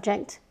this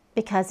subject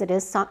because it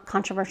is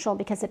controversial,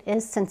 because it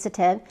is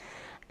sensitive.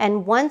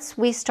 And once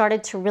we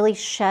started to really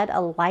shed a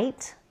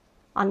light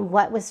on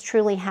what was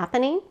truly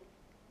happening,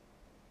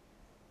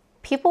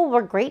 people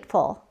were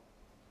grateful.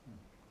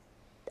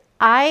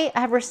 I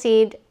have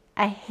received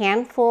a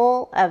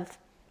handful of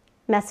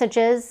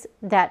messages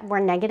that were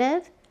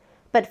negative,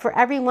 but for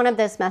every one of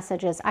those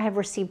messages, I have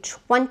received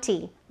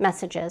 20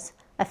 messages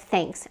of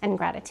thanks and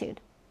gratitude.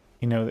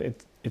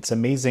 It's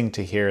amazing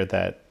to hear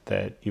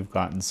that you've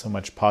gotten so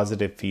much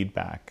positive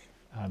feedback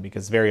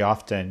because very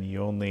often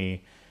you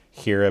only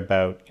hear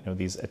about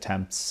these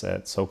attempts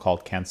at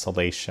so-called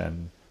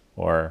cancellation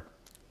or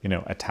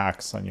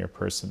attacks on your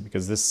person,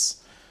 because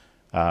this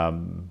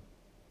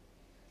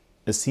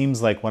it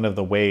seems like one of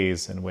the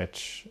ways in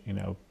which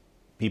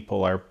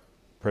people are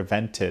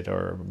prevented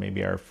or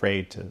maybe are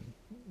afraid to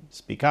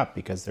speak up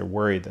because they're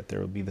worried that there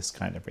will be this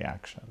kind of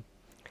reaction.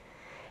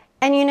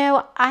 And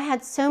I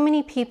had so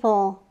many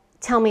people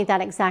tell me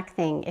that exact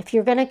thing. If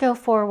you're going to go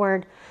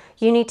forward,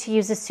 you need to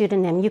use a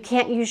pseudonym. You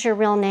can't use your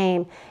real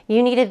name.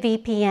 You need a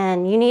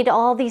VPN. You need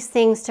all these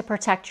things to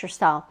protect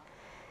yourself.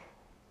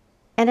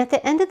 And at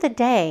the end of the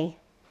day,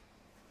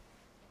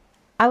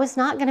 I was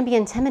not going to be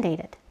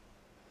intimidated.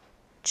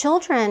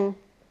 Children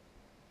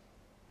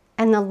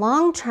and the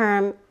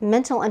long-term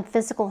mental and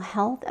physical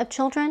health of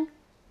children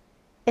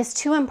is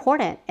too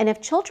important. And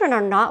if children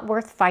are not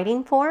worth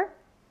fighting for,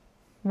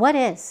 what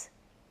is?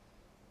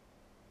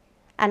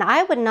 And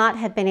I would not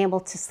have been able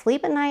to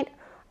sleep at night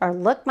or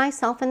look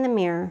myself in the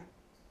mirror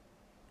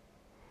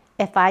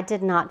if I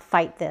did not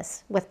fight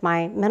this with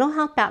my mental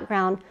health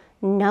background,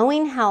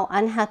 knowing how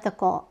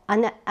unethical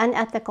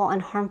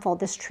and harmful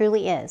this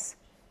truly is.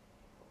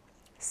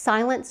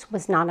 Silence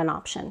was not an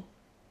option.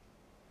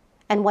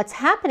 And what's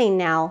happening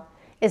now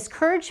is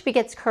courage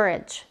begets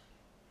courage.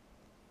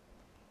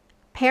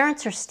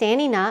 Parents are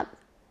standing up.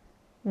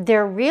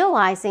 They're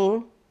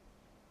realizing,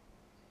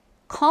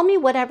 call me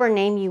whatever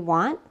name you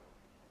want.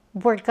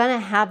 We're going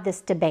to have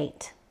this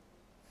debate.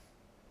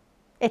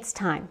 It's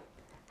time.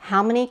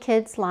 How many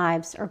kids'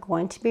 lives are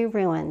going to be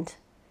ruined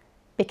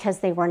because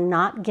they were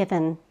not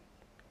given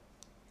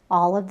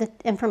all of the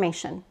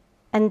information?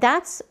 And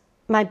that's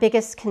my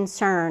biggest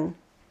concern,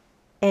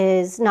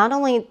 is not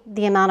only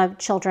the amount of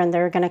children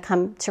that are going to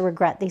come to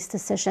regret these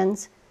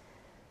decisions,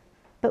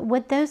 but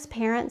would those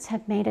parents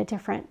have made a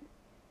different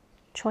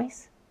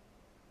choice?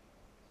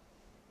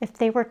 If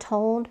they were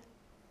told,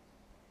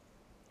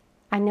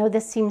 I know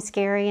this seems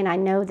scary and I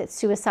know that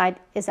suicide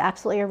is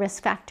absolutely a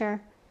risk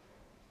factor,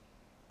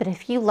 but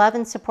if you love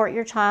and support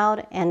your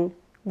child and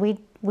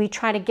we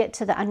try to get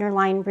to the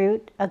underlying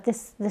root of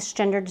this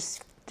gender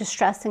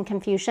distress and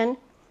confusion,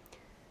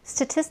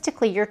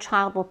 statistically your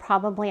child will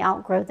probably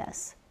outgrow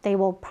this. They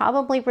will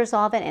probably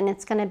resolve it and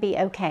it's going to be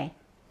okay.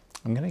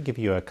 I'm going to give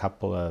you a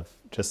couple of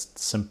just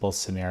simple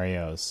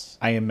scenarios.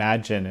 I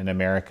imagine in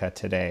America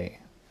today,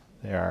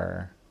 there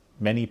are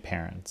many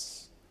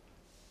parents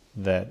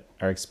that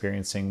are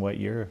experiencing what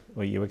you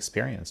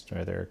experienced,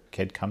 where their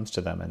kid comes to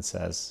them and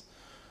says,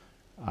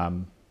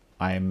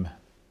 I'm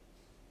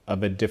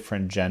of a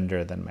different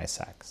gender than my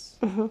sex.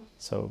 Mm-hmm.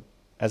 So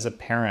as a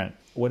parent,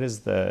 what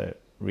is the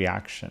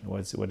reaction?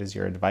 What is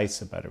your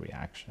advice about a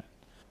reaction?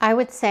 I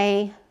would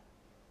say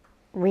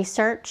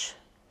research.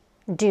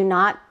 Do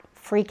not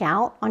freak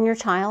out on your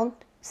child.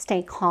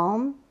 Stay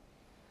calm.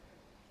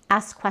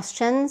 Ask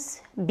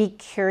questions. Be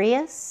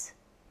curious.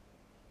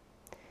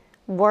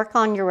 Work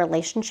on your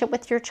relationship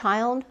with your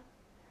child,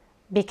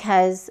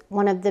 because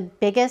one of the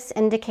biggest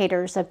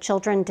indicators of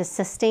children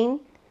desisting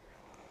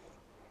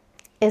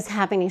is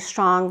having a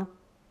strong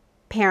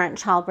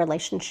parent-child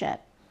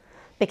relationship,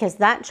 because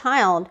that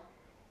child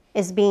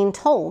is being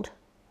told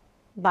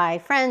by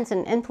friends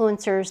and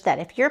influencers that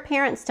if your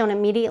parents don't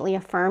immediately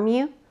affirm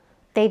you,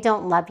 they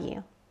don't love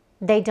you,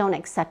 they don't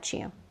accept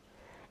you,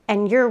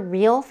 and your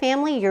real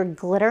family, your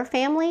glitter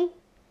family,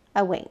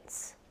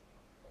 awaits.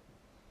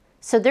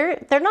 So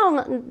they're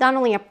not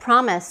only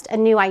promised a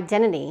new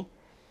identity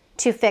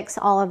to fix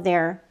all of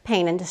their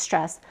pain and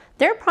distress.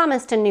 They're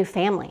promised a new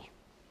family.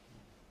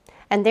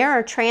 And there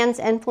are trans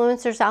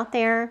influencers out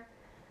there,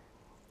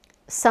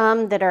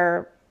 some that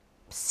are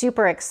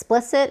super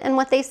explicit in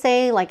what they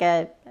say, like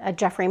a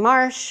Jeffrey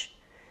Marsh,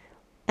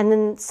 and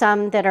then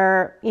some that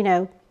are,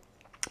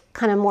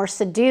 kind of more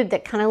subdued,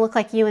 that kind of look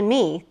like you and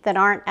me, that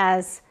aren't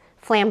as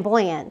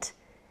flamboyant,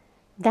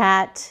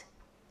 that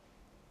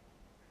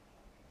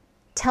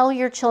tell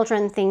your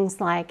children things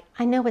like,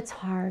 I know it's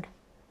hard.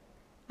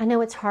 I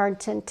know it's hard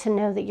to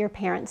know that your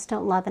parents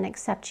don't love and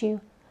accept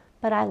you,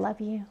 but I love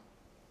you.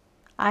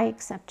 I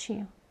accept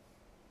you.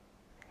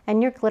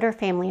 And your glitter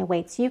family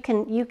awaits. You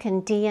can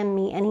DM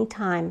me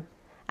anytime,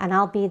 and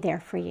I'll be there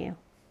for you.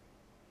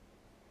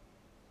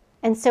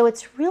 And so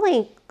it's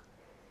really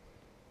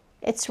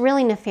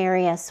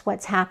nefarious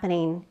what's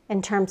happening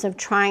in terms of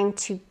trying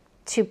to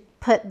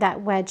put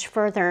that wedge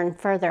further and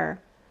further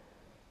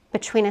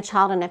between a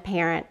child and a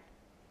parent.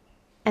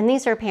 And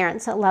these are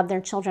parents that love their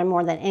children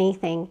more than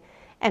anything.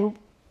 And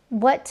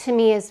what to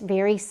me is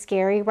very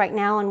scary right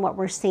now, and what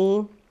we're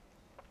seeing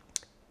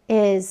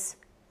is,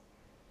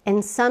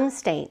 in some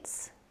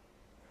states,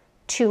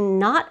 to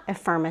not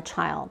affirm a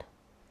child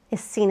is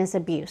seen as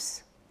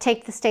abuse.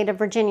 Take the state of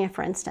Virginia,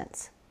 for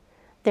instance.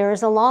 There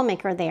is a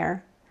lawmaker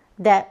there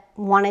that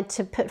wanted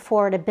to put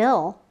forward a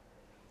bill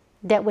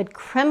that would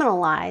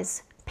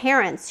criminalize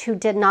parents who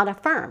did not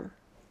affirm.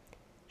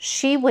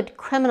 She would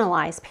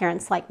criminalize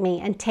parents like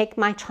me and take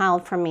my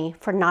child from me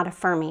for not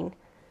affirming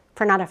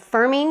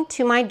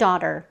to my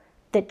daughter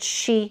that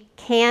she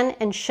can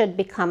and should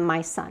become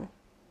my son.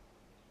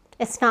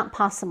 It's not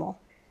possible.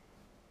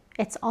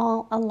 It's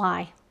all a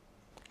lie.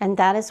 And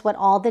that is what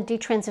all the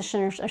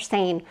detransitioners are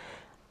saying.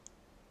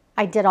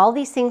 I did all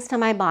these things to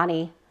my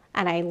body,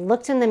 and I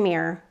looked in the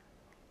mirror,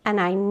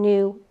 and I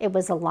knew it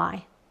was a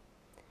lie.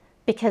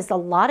 Because a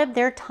lot of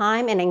their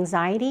time and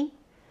anxiety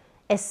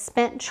is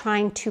spent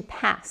trying to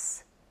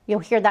pass. You'll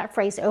hear that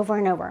phrase over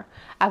and over.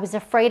 I was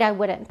afraid I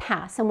wouldn't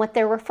pass. And what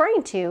they're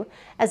referring to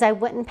is I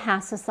wouldn't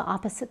pass as the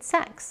opposite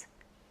sex.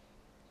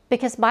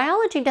 Because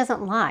biology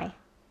doesn't lie.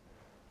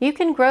 You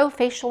can grow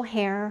facial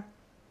hair.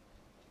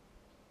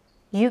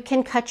 You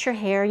can cut your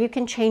hair. You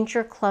can change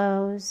your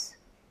clothes.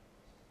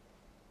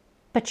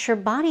 But your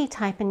body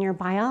type and your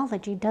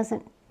biology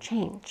doesn't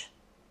change.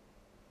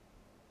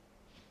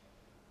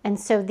 And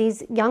so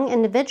these young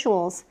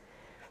individuals,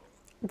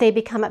 they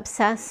become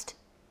obsessed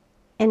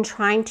in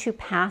trying to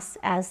pass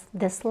as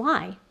this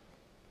lie.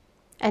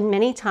 And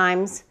many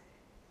times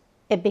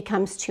it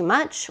becomes too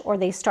much, or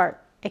they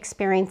start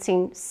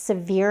experiencing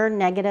severe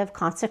negative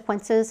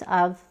consequences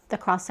of the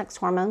cross-sex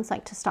hormones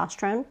like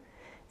testosterone.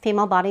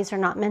 Female bodies are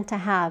not meant to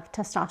have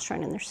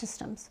testosterone in their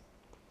systems.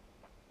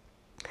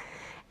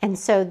 And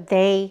so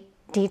they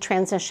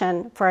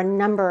detransition for a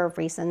number of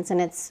reasons,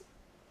 and it's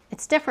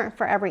different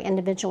for every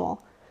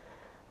individual.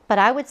 But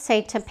I would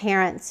say to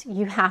parents,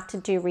 you have to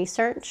do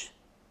research.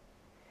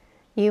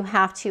 You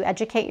have to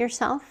educate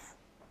yourself.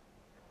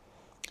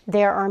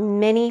 There are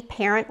many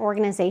parent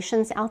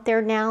organizations out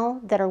there now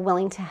that are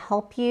willing to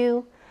help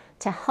you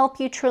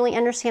truly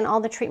understand all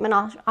the treatment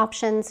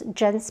options.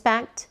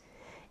 GenSpect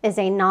is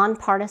a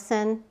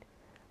nonpartisan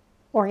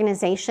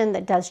organization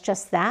that does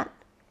just that.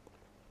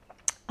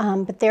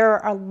 But there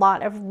are a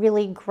lot of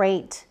really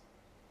great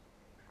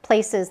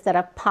places that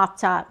have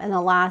popped up in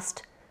the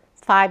last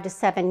 5 to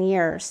 7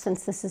 years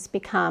since this has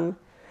become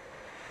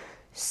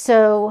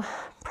so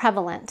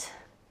prevalent,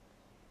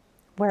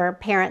 where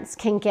parents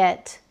can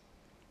get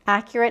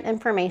accurate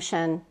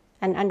information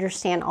and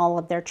understand all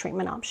of their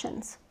treatment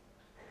options.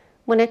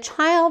 When a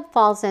child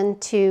falls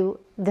into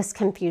this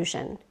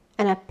confusion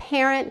and a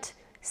parent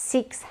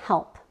seeks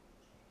help,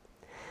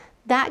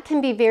 that can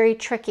be very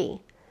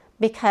tricky,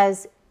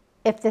 because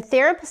if the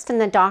therapist and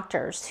the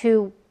doctors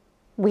who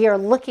we are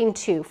looking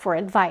to for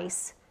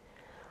advice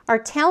are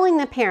telling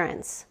the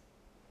parents,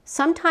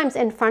 sometimes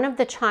in front of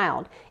the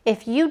child,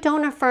 if you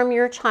don't affirm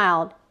your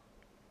child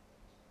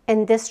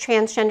in this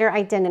transgender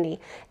identity,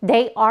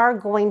 they are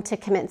going to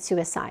commit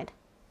suicide.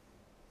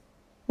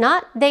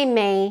 Not they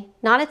may,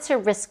 not it's a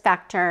risk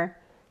factor,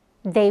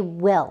 they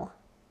will.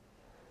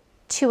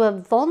 To a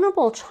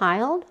vulnerable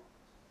child,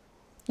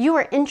 you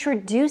are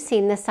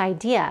introducing this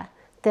idea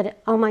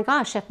that, oh my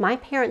gosh, if my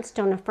parents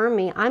don't affirm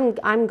me,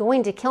 I'm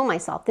going to kill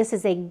myself. This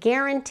is a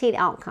guaranteed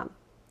outcome.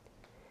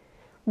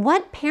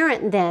 What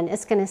parent then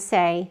is going to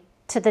say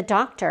to the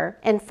doctor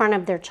in front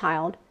of their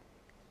child,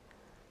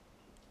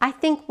 I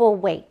think we'll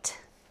wait?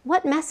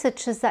 What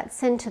message does that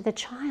send to the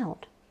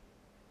child?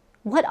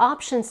 What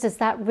options does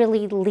that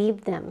really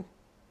leave them?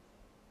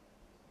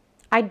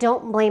 I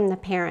don't blame the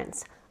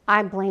parents.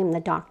 I blame the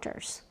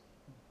doctors.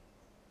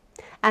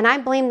 And I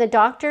blame the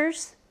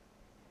doctors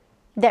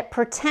that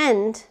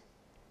pretend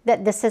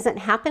that this isn't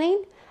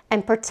happening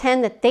and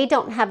pretend that they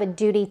don't have a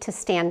duty to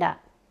stand up.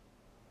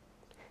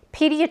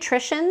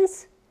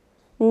 Pediatricians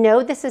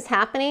know this is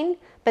happening,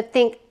 but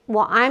think,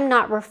 well, I'm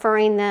not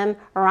referring them,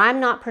 or I'm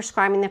not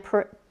prescribing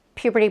the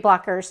puberty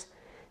blockers,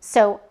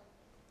 so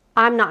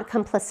I'm not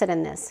complicit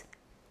in this.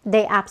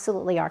 They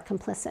absolutely are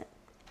complicit.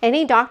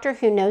 Any doctor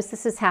who knows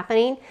this is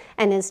happening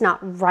and is not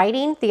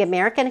writing the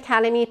American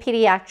Academy of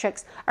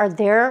Pediatrics or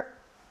their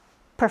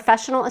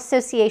professional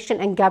association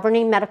and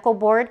governing medical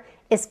board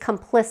is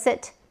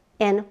complicit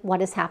in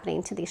what is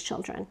happening to these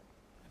children.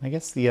 I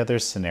guess the other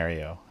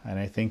scenario, and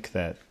I think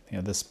that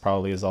this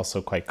probably is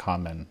also quite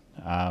common.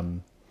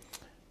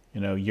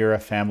 You're a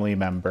family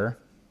member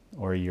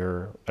or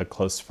you're a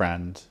close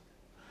friend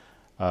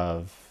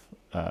of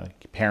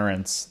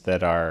parents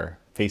that are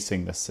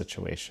facing this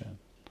situation,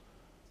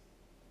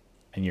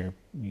 and you're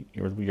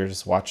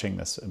just watching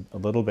this a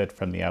little bit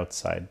from the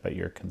outside, but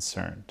you're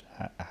concerned.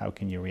 How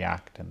can you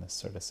react in this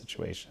sort of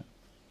situation?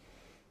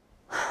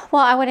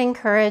 Well, I would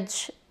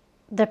encourage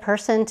the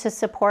person to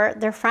support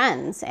their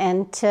friends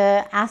and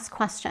to ask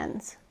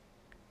questions.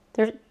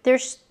 There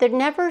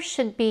never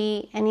should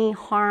be any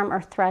harm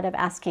or threat of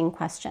asking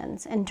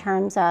questions in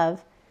terms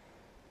of,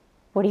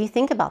 what do you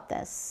think about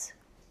this?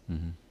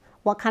 Mm-hmm.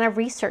 What kind of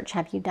research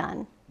have you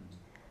done? Mm-hmm.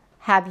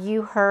 Have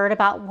you heard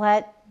about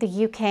what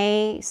the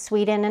UK,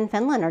 Sweden, and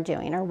Finland are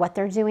doing, or what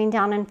they're doing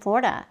down in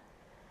Florida?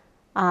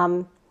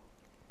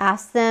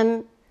 Ask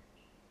them,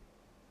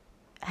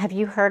 have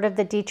you heard of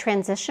the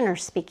detransitioners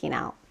speaking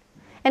out?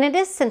 And it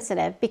is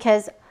sensitive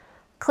because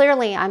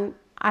clearly I'm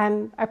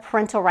a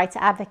parental rights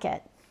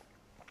advocate.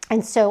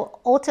 And so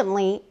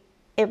ultimately,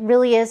 it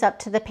really is up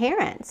to the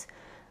parents.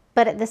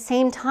 But at the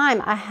same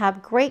time, I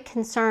have great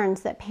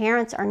concerns that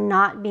parents are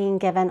not being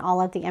given all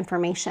of the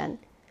information.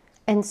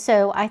 And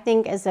so I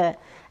think as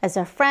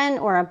a friend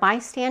or a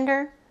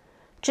bystander,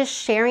 just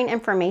sharing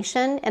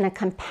information in a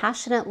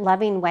compassionate,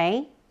 loving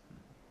way,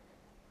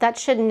 that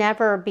should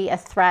never be a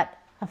threat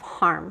of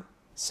harm.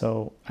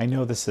 So I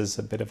know this is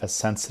a bit of a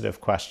sensitive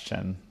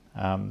question,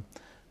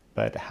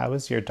 but how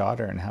is your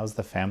daughter and how's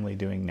the family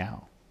doing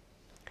now?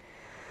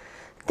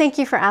 Thank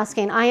you for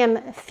asking. I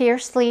am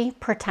fiercely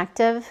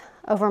protective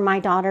over my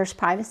daughter's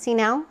privacy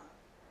now.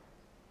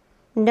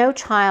 No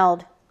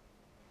child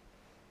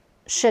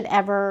should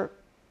ever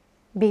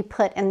be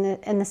put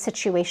in the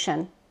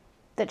situation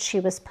that she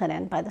was put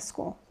in by the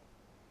school.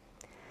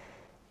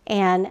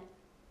 And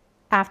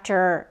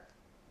after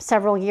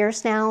several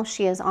years now,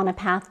 she is on a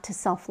path to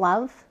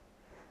self-love,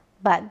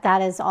 but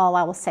that is all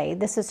I will say.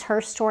 This is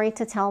her story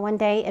to tell one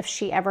day if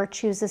she ever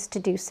chooses to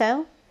do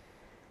so.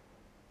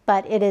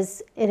 But it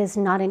is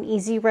not an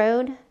easy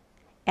road,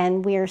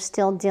 and we are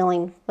still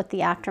dealing with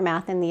the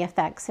aftermath and the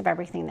effects of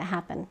everything that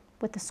happened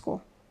with the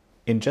school.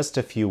 In just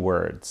a few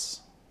words,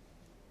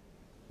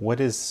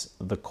 what is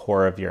the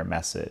core of your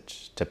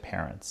message to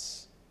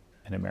parents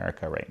in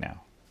America right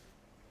now?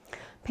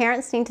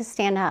 Parents need to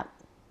stand up.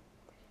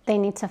 They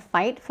need to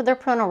fight for their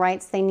parental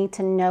rights. They need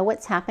to know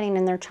what's happening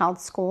in their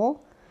child's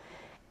school.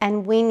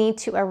 And we need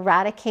to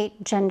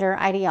eradicate gender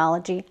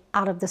ideology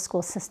out of the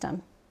school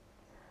system.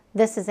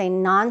 This is a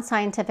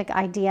non-scientific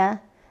idea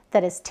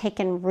that has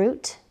taken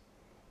root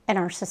in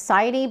our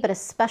society, but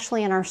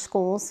especially in our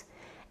schools,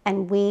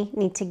 and we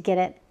need to get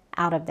it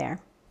out of there.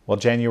 Well,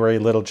 January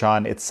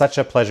Littlejohn, it's such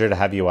a pleasure to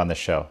have you on the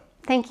show.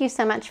 Thank you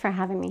so much for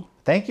having me.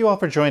 Thank you all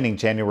for joining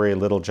January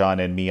Littlejohn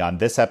and me on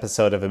this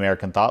episode of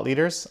American Thought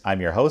Leaders.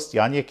 I'm your host,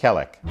 Yanya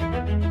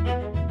Kellick.